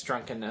by Luke's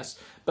drunkenness,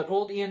 but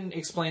old Ian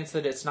explains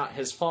that it's not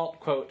his fault.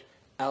 Quote,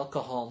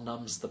 alcohol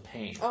numbs the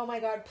pain. Oh my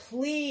god,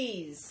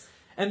 please.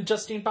 And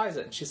Justine buys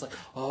it, and she's like,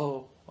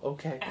 oh,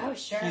 okay. Oh,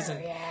 sure,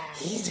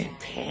 He's in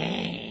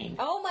pain.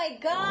 Oh my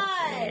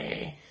god.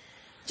 Okay.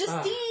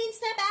 Justine,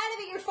 snap out of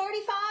it. You're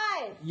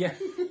 45. Yeah.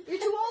 You're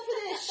too old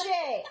for this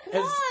shit.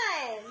 Come As-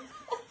 on.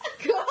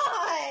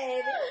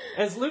 God.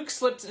 As Luke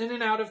slips in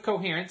and out of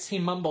coherence, he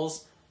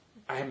mumbles,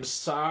 I'm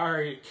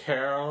sorry,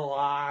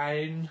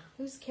 Caroline.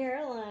 Who's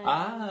Caroline?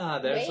 Ah,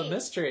 there's a Wait.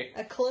 mystery.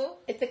 A clue?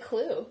 It's a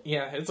clue.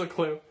 Yeah, it's a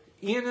clue.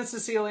 Ian and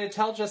Cecilia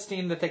tell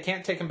Justine that they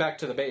can't take him back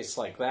to the base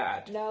like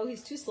that. No,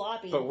 he's too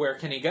sloppy. But where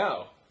can he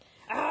go?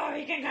 Oh,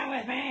 he can come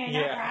with me,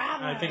 no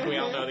problem. I think we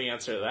all know the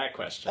answer to that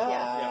question.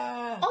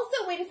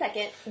 Also, wait a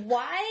second.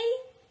 Why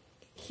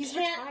He's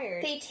can't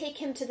retired. they take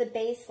him to the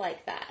base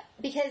like that?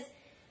 Because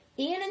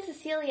Ian and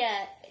Cecilia,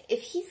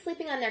 if he's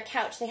sleeping on their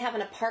couch, they have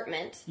an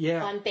apartment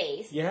Yeah. on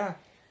base. Yeah.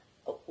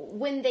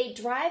 When they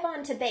drive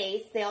onto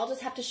base, they all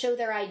just have to show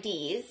their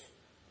IDs.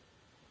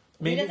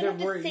 Maybe He doesn't they're have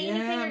to worried. say Yeah,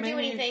 anything or maybe. do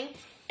anything.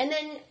 And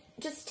then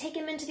just take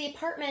him into the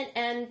apartment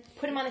and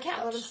put him on the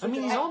couch. I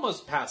mean, he's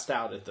almost passed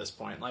out at this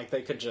point. Like,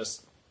 they could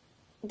just...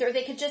 Or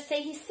they could just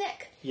say he's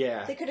sick.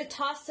 Yeah. They could have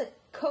tossed a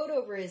coat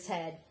over his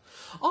head.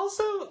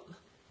 Also,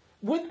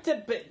 would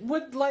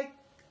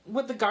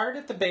the guard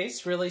at the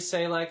base really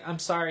say, like, I'm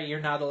sorry, you're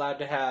not allowed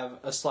to have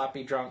a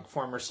sloppy drunk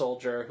former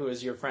soldier who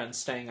is your friend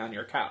staying on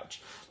your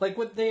couch? Like,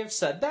 would they have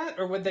said that?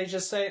 Or would they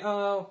just say,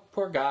 oh,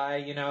 poor guy,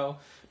 you know,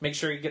 make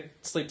sure he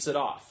sleeps it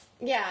off?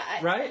 Yeah,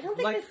 Right? I don't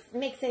think Like- this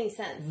makes any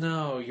sense.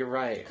 No, you're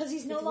right. Because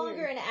he's no It's longer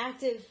weird. an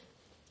active...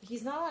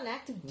 He's not on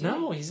active duty.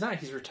 No, he's not.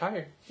 He's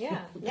retired.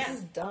 Yeah, this Yeah. is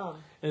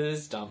dumb. It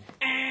is dumb.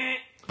 Eh,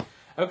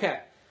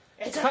 Okay.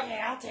 it's Cut- okay,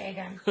 I'll take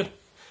him.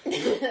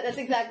 That's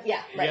exactly,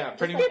 yeah, right. Yeah, Just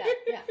pretty like much. that,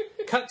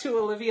 yeah. Cut to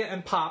Olivia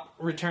and Pop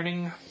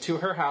returning to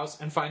her house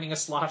and finding a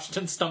sloshed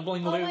and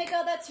stumbling Oh Luke my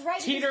god, that's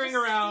right. teetering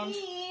around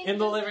in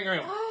the living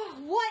room. Oh,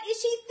 what is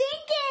she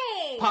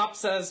thinking? Pop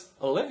says,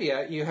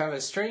 Olivia, you have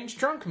a strange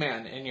drunk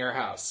man in your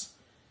house.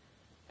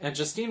 And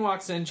Justine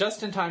walks in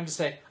just in time to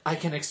say, I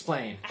can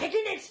explain. I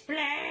can explain.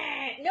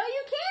 No,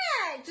 you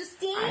can't.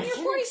 Justine, you're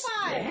 45.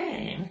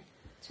 explain.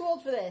 Too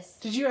old for this.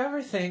 Did you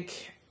ever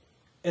think,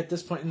 at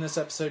this point in this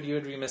episode, you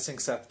would be missing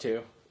Seth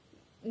too?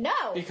 No.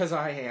 Because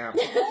I am.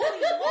 Holy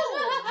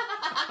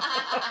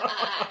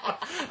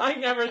I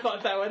never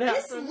thought that would moly.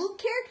 This happen. Luke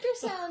character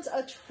sounds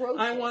atrocious.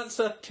 I want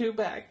Seth 2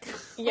 back.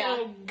 Yeah.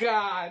 Oh,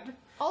 God.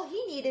 All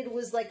he needed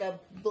was like a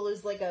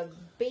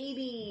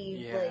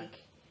baby Yeah.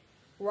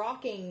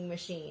 rocking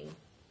machine.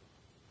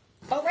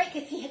 Oh, right,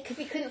 because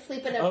he couldn't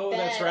sleep in a Oh, bed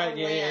that's right. on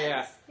Yeah, yeah, land.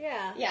 yeah.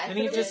 Yeah. Yeah, And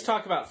he'd so just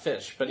talk about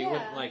fish, but he Yeah.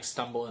 wouldn't, like,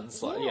 stumble and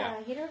slide. Yeah,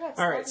 Yeah. he never got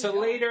All right, so sloppy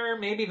drunk. later,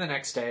 maybe the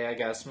next day, I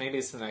guess. Maybe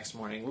it's the next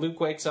morning. Luke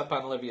wakes up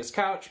on Olivia's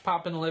couch.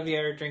 Pop and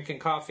Olivia are drinking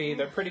coffee.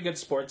 They're pretty good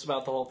sports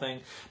about the whole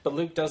thing, but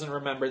Luke doesn't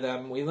remember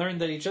them. We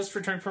learned that he just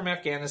returned from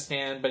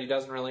Afghanistan, but he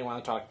doesn't really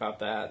want to talk about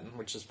that,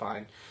 which is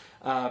fine.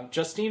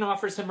 Justine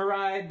offers him a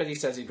ride, but he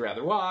says he'd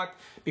rather walk.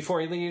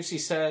 Before he leaves, he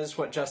says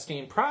what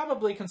Justine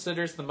probably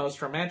considers the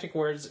most romantic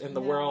words in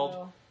the world.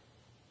 No.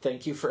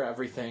 Thank you for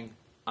everything.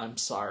 I'm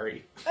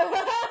sorry.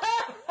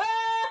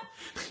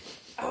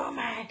 Oh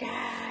my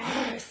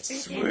god, you're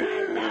speaking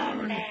my love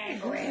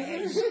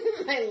language.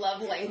 I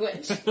love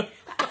language.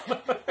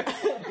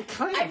 It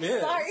kind of I'm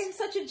is. sorry, I'm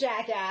such a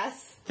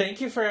jackass.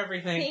 Thank you for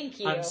everything. Thank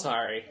you. I'm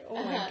sorry.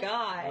 Oh my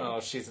god. Oh,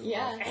 she's in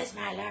Yeah. love. It's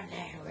my love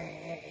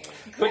language.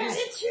 But he's,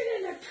 Gratitude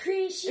and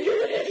appreciation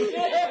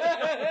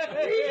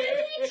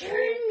really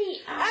turn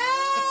me on.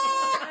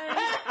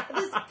 Ah!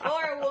 This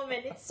poor woman.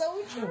 It's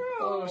so true.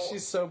 oh,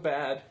 she's so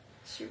bad.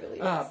 She really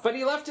is. But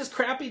he left his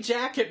crappy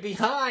jacket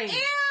behind. Ew!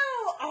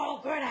 Oh,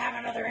 good, I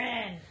have another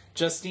in.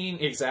 Justine,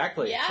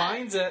 exactly, Yeah.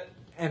 finds it,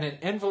 and an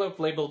envelope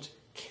labeled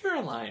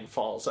Caroline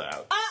falls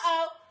out.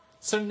 Uh-oh.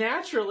 So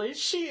naturally,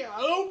 she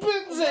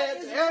opens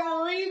it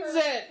and reads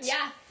it.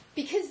 Yeah,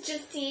 because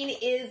Justine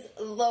is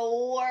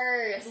the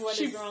worst. What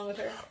She- is wrong with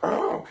her?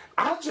 Oh,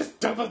 I'll just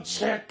double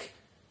check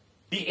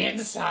the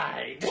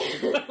inside.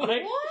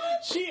 Like, What?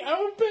 She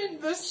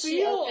opened the She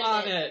seal opened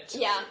on it.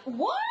 Yeah.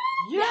 What?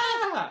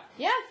 Yeah.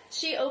 Yeah.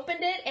 She opened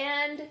it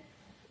and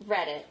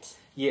read it.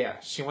 Yeah,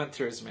 she went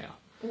through his mail.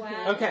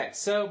 Wow. Okay,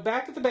 so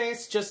back at the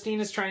base,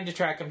 Justine is trying to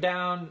track him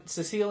down.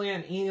 Cecilia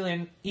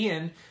and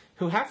Ian,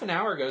 who half an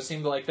hour ago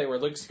seemed like they were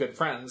Luke's good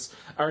friends,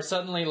 are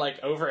suddenly,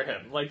 like, over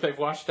him. Like, they've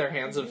washed their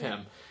hands of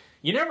him.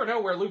 You never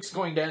know where Luke's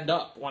going to end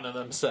up, one of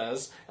them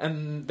says,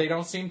 and they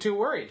don't seem too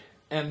worried.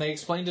 And they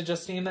explain to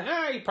Justine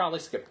that, he probably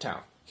skipped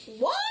town.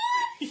 What?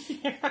 Yeah,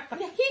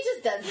 he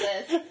just does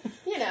this.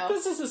 You know.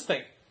 This is his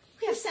thing.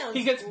 That sounds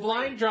He gets great.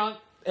 blind drunk,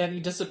 and he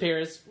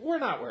disappears. We're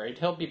not worried.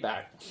 He'll be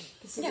back.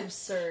 This is Yeah.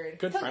 absurd.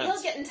 Good He'll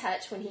friends. get in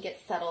touch when he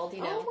gets settled,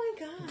 you know. Oh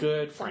my god.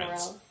 Good somewhere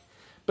friends. else.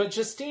 But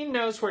Justine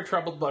knows where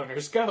troubled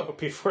loners go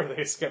before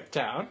they skip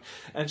town,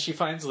 and she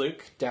finds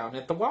Luke down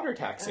at the water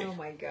taxi. Oh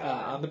my God.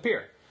 on the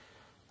pier.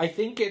 I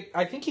think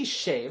he's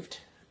shaved.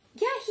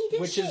 Yeah, he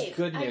did Which is shave.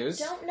 good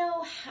news. I don't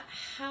know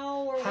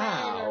how or when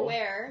How? or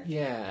where.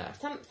 Yeah.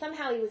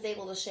 Somehow he was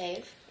able to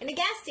shave. In a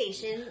gas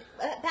station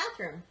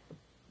bathroom.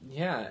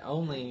 Yeah.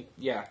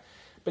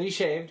 But he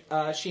shaved.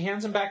 She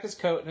hands him back his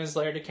coat and his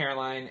letter to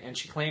Caroline, and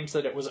she claims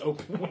that it was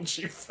open when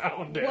she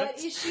found it. What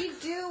is she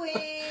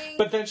doing?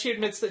 But then she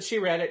admits that she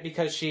read it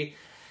because she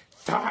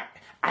thought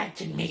I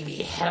could maybe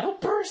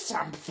help or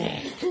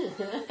something.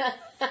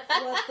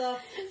 What the?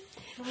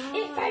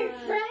 If I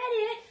read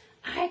it,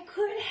 I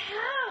could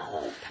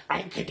help.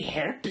 I could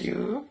help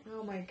you.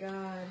 Oh my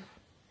god.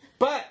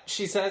 But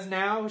she says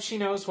now she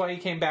knows why he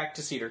came back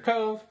to Cedar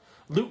Cove.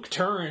 Luke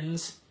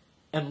turns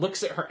and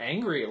looks at her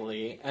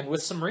angrily and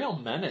with some real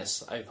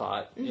menace, I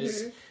thought.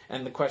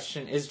 And the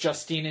question, is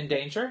Justine in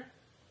danger?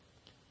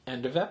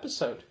 End of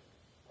episode.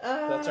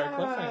 That's our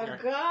cliffhanger.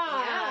 Oh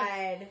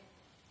god.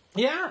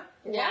 Yeah.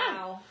 Yeah.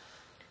 Wow.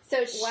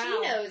 So she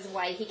Wow. knows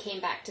why he came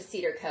back to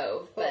Cedar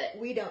Cove, but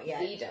we don't yet.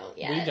 we don't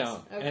yet. We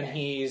don't. Okay. And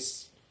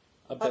he's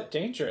a bit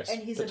dangerous,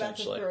 And he's about to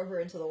potentially. throw her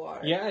into the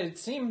water. Yeah, it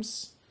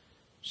seems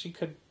she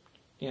could,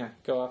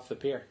 go off the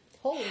pier.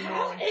 Holy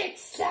How moly.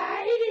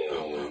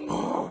 exciting!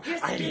 Oh,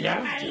 I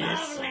love I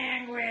love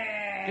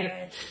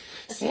language.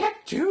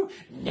 Zach, too,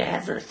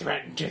 never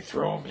threatened to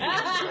throw me into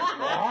the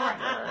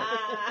water.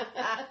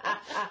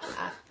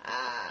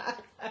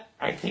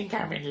 I think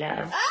I'm in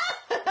love.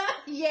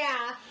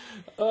 Yeah.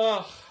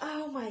 Ugh.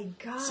 Oh my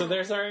god. So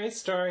there's our A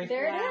story.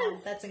 There it Wow,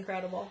 is. that's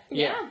incredible.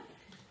 Yeah.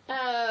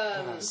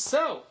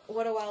 So,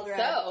 What a wild ride.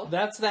 So,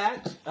 that's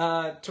that.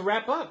 To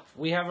wrap up,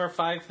 we have our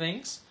 5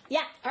 things.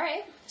 yeah, all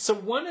right. So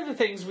one of the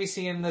things we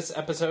see in this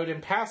episode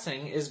in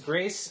passing is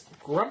Grace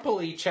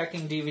grumpily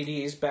checking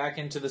DVDs back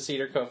into the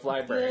Cedar Cove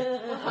library.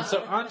 And so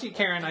Auntie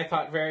Karen, I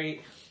thought,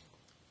 very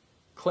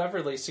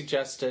cleverly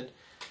suggested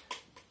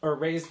or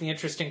raised the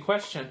interesting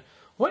question,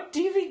 what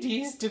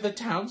DVDs do the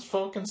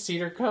townsfolk in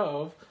Cedar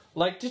Cove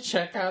like to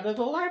check out of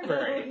the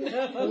library?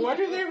 What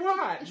do they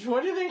watch?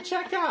 What do they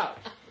check out?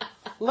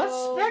 Let's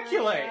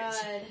speculate.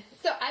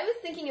 So I was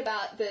thinking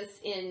about this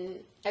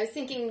I was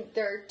thinking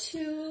there are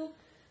 2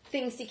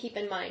 things to keep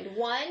in mind.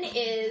 One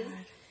is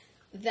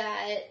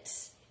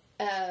that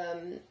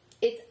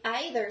it's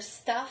either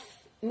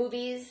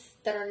movies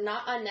that are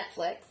not on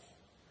Netflix,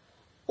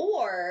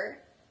 or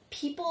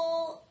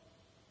people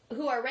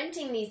who are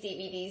renting these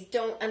DVDs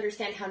don't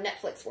understand how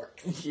Netflix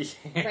works,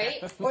 Yeah.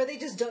 right? Or they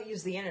just don't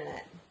use the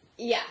internet.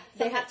 Yeah,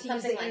 They have to use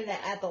something the like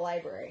internet that. at the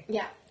library.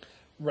 Yeah,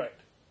 Right.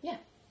 yeah.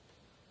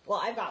 Well,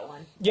 I've got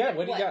one. Yeah,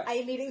 what do What? you got? I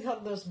immediately thought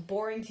of the most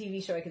boring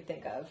TV show I could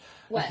think of.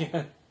 What?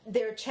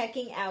 They're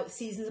checking out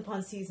seasons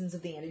upon seasons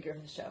of the Andy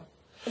Griffith Show.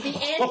 The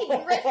Andy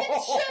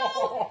Griffith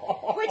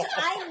Show? Which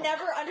I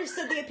never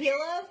understood the appeal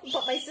of,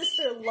 but my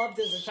sister loved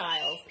as a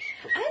child.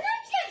 I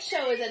liked that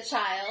show as a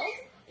child.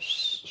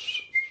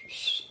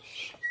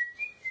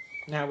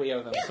 Now we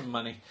owe them some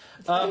money.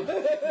 I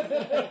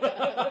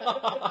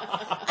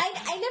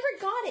never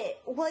got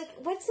it. Like,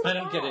 what's it I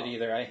about? don't get it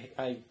either.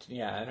 I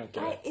don't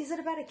get it. Is it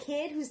about a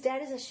kid whose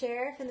dad is a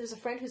sheriff and there's a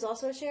friend who's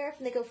also a sheriff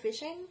and they go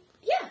fishing?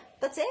 Yeah.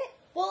 That's it?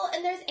 Well,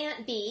 and there's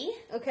Aunt Bee,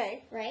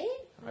 Okay. right?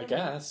 I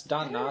guess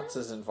Don Knotts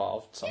is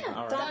involved somehow.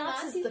 Don right? Don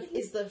Knotts Knotts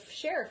is the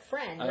sheriff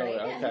friend, Oh, right?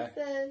 right. Yeah, Okay. he's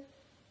the...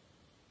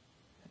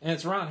 And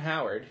it's Ron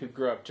Howard who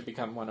grew up to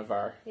become one of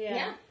our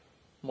Yeah.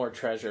 more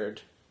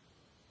treasured.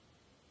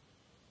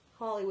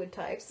 Hollywood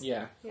types.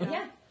 Yeah. You know?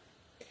 Yeah.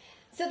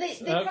 So they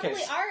Okay.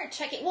 probably are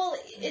checking. Well,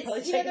 it's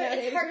Probably checking out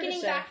it's Andy harkening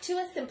Griffith Show. back to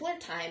a simpler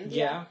time.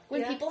 Yeah.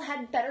 When Yeah. people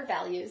had better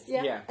values.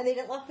 Yeah. Yeah. And they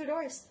didn't lock their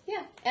doors.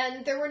 Yeah.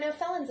 And there were no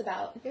felons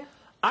about. Yeah.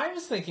 I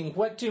was thinking,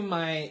 what do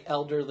my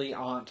elderly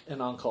aunt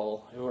and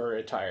uncle who are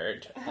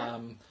retired,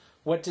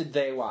 what did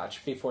they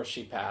watch before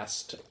she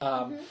passed?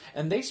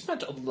 And they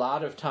spent a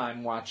lot of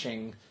time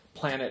watching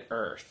Planet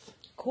Earth,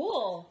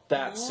 Cool.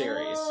 that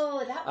series.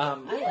 Oh, that was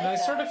And I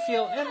sort of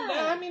feel, and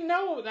I mean,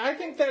 no, I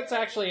think that's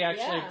actually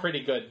Yeah. a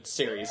pretty good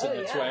series in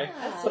its yeah. way.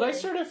 But I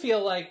sort of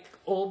feel like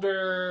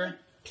older,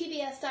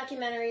 PBS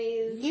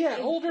documentaries.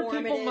 older people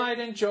Informative. might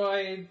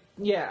enjoy,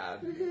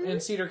 in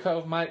Cedar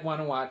Cove might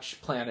want to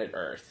watch Planet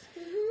Earth.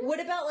 What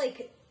about,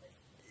 like,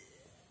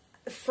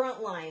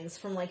 Frontlines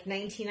from like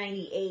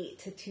 1998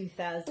 to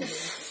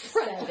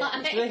 2007.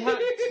 Frontline.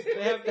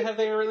 Have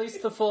they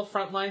released the full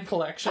Frontline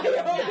collection?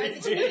 Yeah, can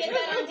you get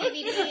that on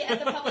DVD at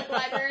the public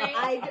library?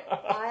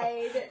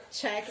 I'd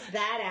check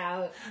that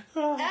out.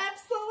 Absolutely.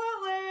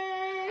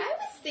 I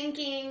was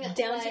thinking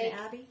Downton like,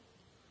 Abbey.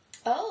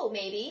 oh,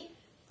 maybe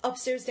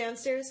Upstairs,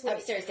 downstairs. Wait,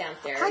 upstairs,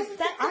 downstairs.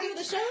 That's the name of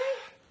the show, right?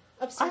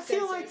 Upstairs, I feel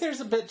downstairs. like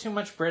there's a bit too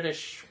much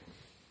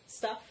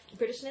stuff.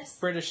 Britishness.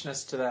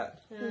 Britishness to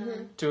that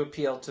to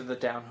appeal to the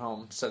down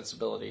home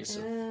sensibilities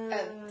of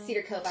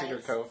Cedar Cove. Cedar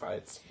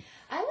Covites.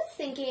 I was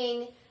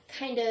thinking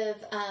kind of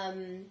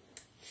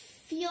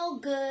feel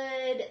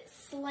good,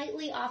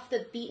 slightly off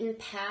the beaten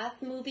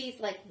path movies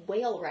like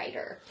Whale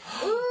Rider.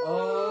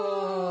 Oh,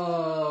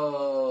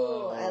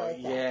 I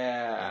like that.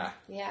 Yeah.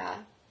 Yeah.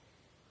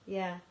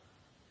 Yeah.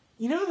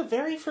 You know, the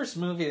very first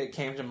movie that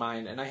came to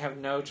mind, and I have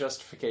no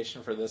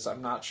justification for this,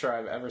 I'm not sure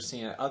I've ever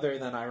seen it, other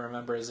than I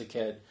remember as a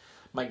kid,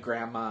 my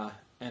grandma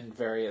and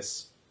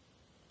various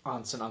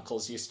aunts and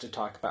uncles used to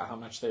talk about how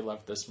much they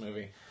loved this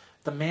movie.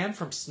 The Man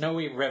from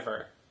Snowy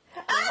River.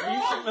 Are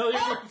you familiar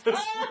with this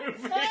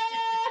movie?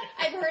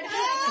 I've heard of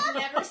it, I've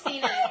never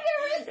seen it.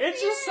 It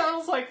just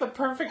sounds like the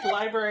perfect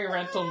library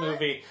rental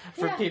movie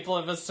for people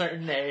of a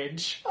certain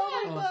age.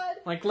 Oh my god.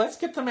 Like, let's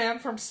get The Man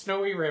from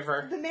Snowy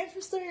River. The Man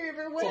from Snowy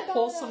River. What It's a about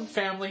wholesome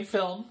family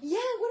film. Yeah.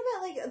 What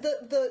about like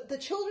the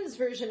children's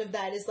version of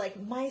that is like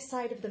My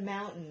Side of the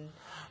Mountain,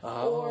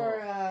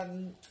 or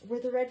Where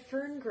the Red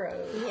Fern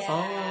Grows.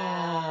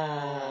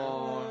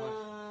 Oh.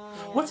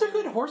 What's a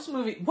good horse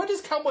movie? What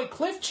does Cowboy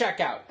Cliff check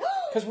out?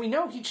 Because we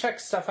know he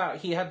checks stuff out.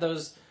 He had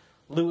those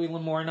Louis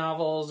L'Amour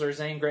novels or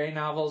Zane Grey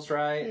novels,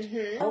 right?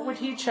 Mm-hmm. What would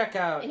he check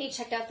out? And he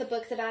checked out the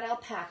books about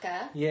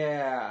alpaca.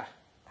 Yeah.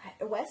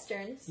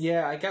 Westerns.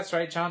 Yeah, I guess,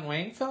 right? John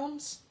Wayne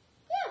films?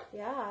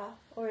 Yeah.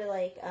 Or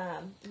like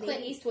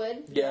Clint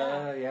Eastwood.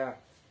 Yeah.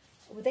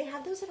 Would they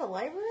have those at a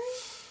library?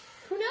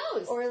 Who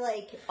knows? Or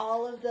like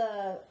all of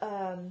the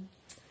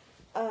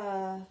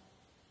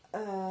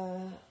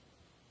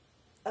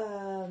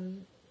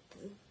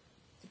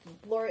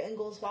Laura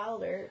Ingalls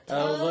Wilder.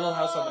 Oh, Little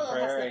House on the Little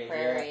House on the Prairie.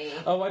 Prairie.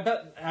 Yeah. Oh, I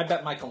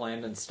bet Michael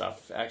Landon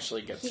stuff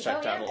actually gets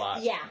checked out a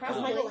lot. Yeah, because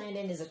Probably. Michael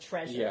Landon is a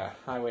treasure. Yeah,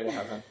 Highway to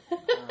Heaven.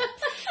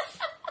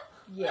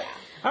 Yeah.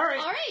 All right.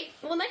 All right.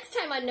 Well, next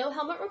time on No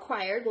Helmet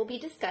Required, we'll be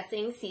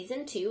discussing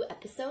Season 2,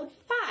 Episode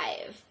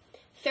 5.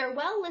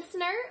 Farewell,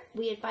 listener.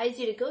 We advise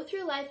you to go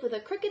through life with a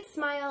crooked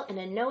smile and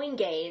a knowing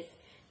gaze.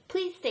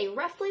 Please stay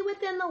roughly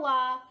within the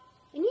law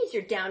and use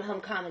your down-home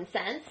common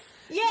sense.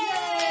 Yay!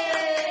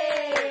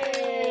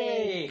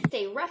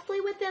 Stay roughly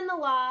within the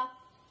law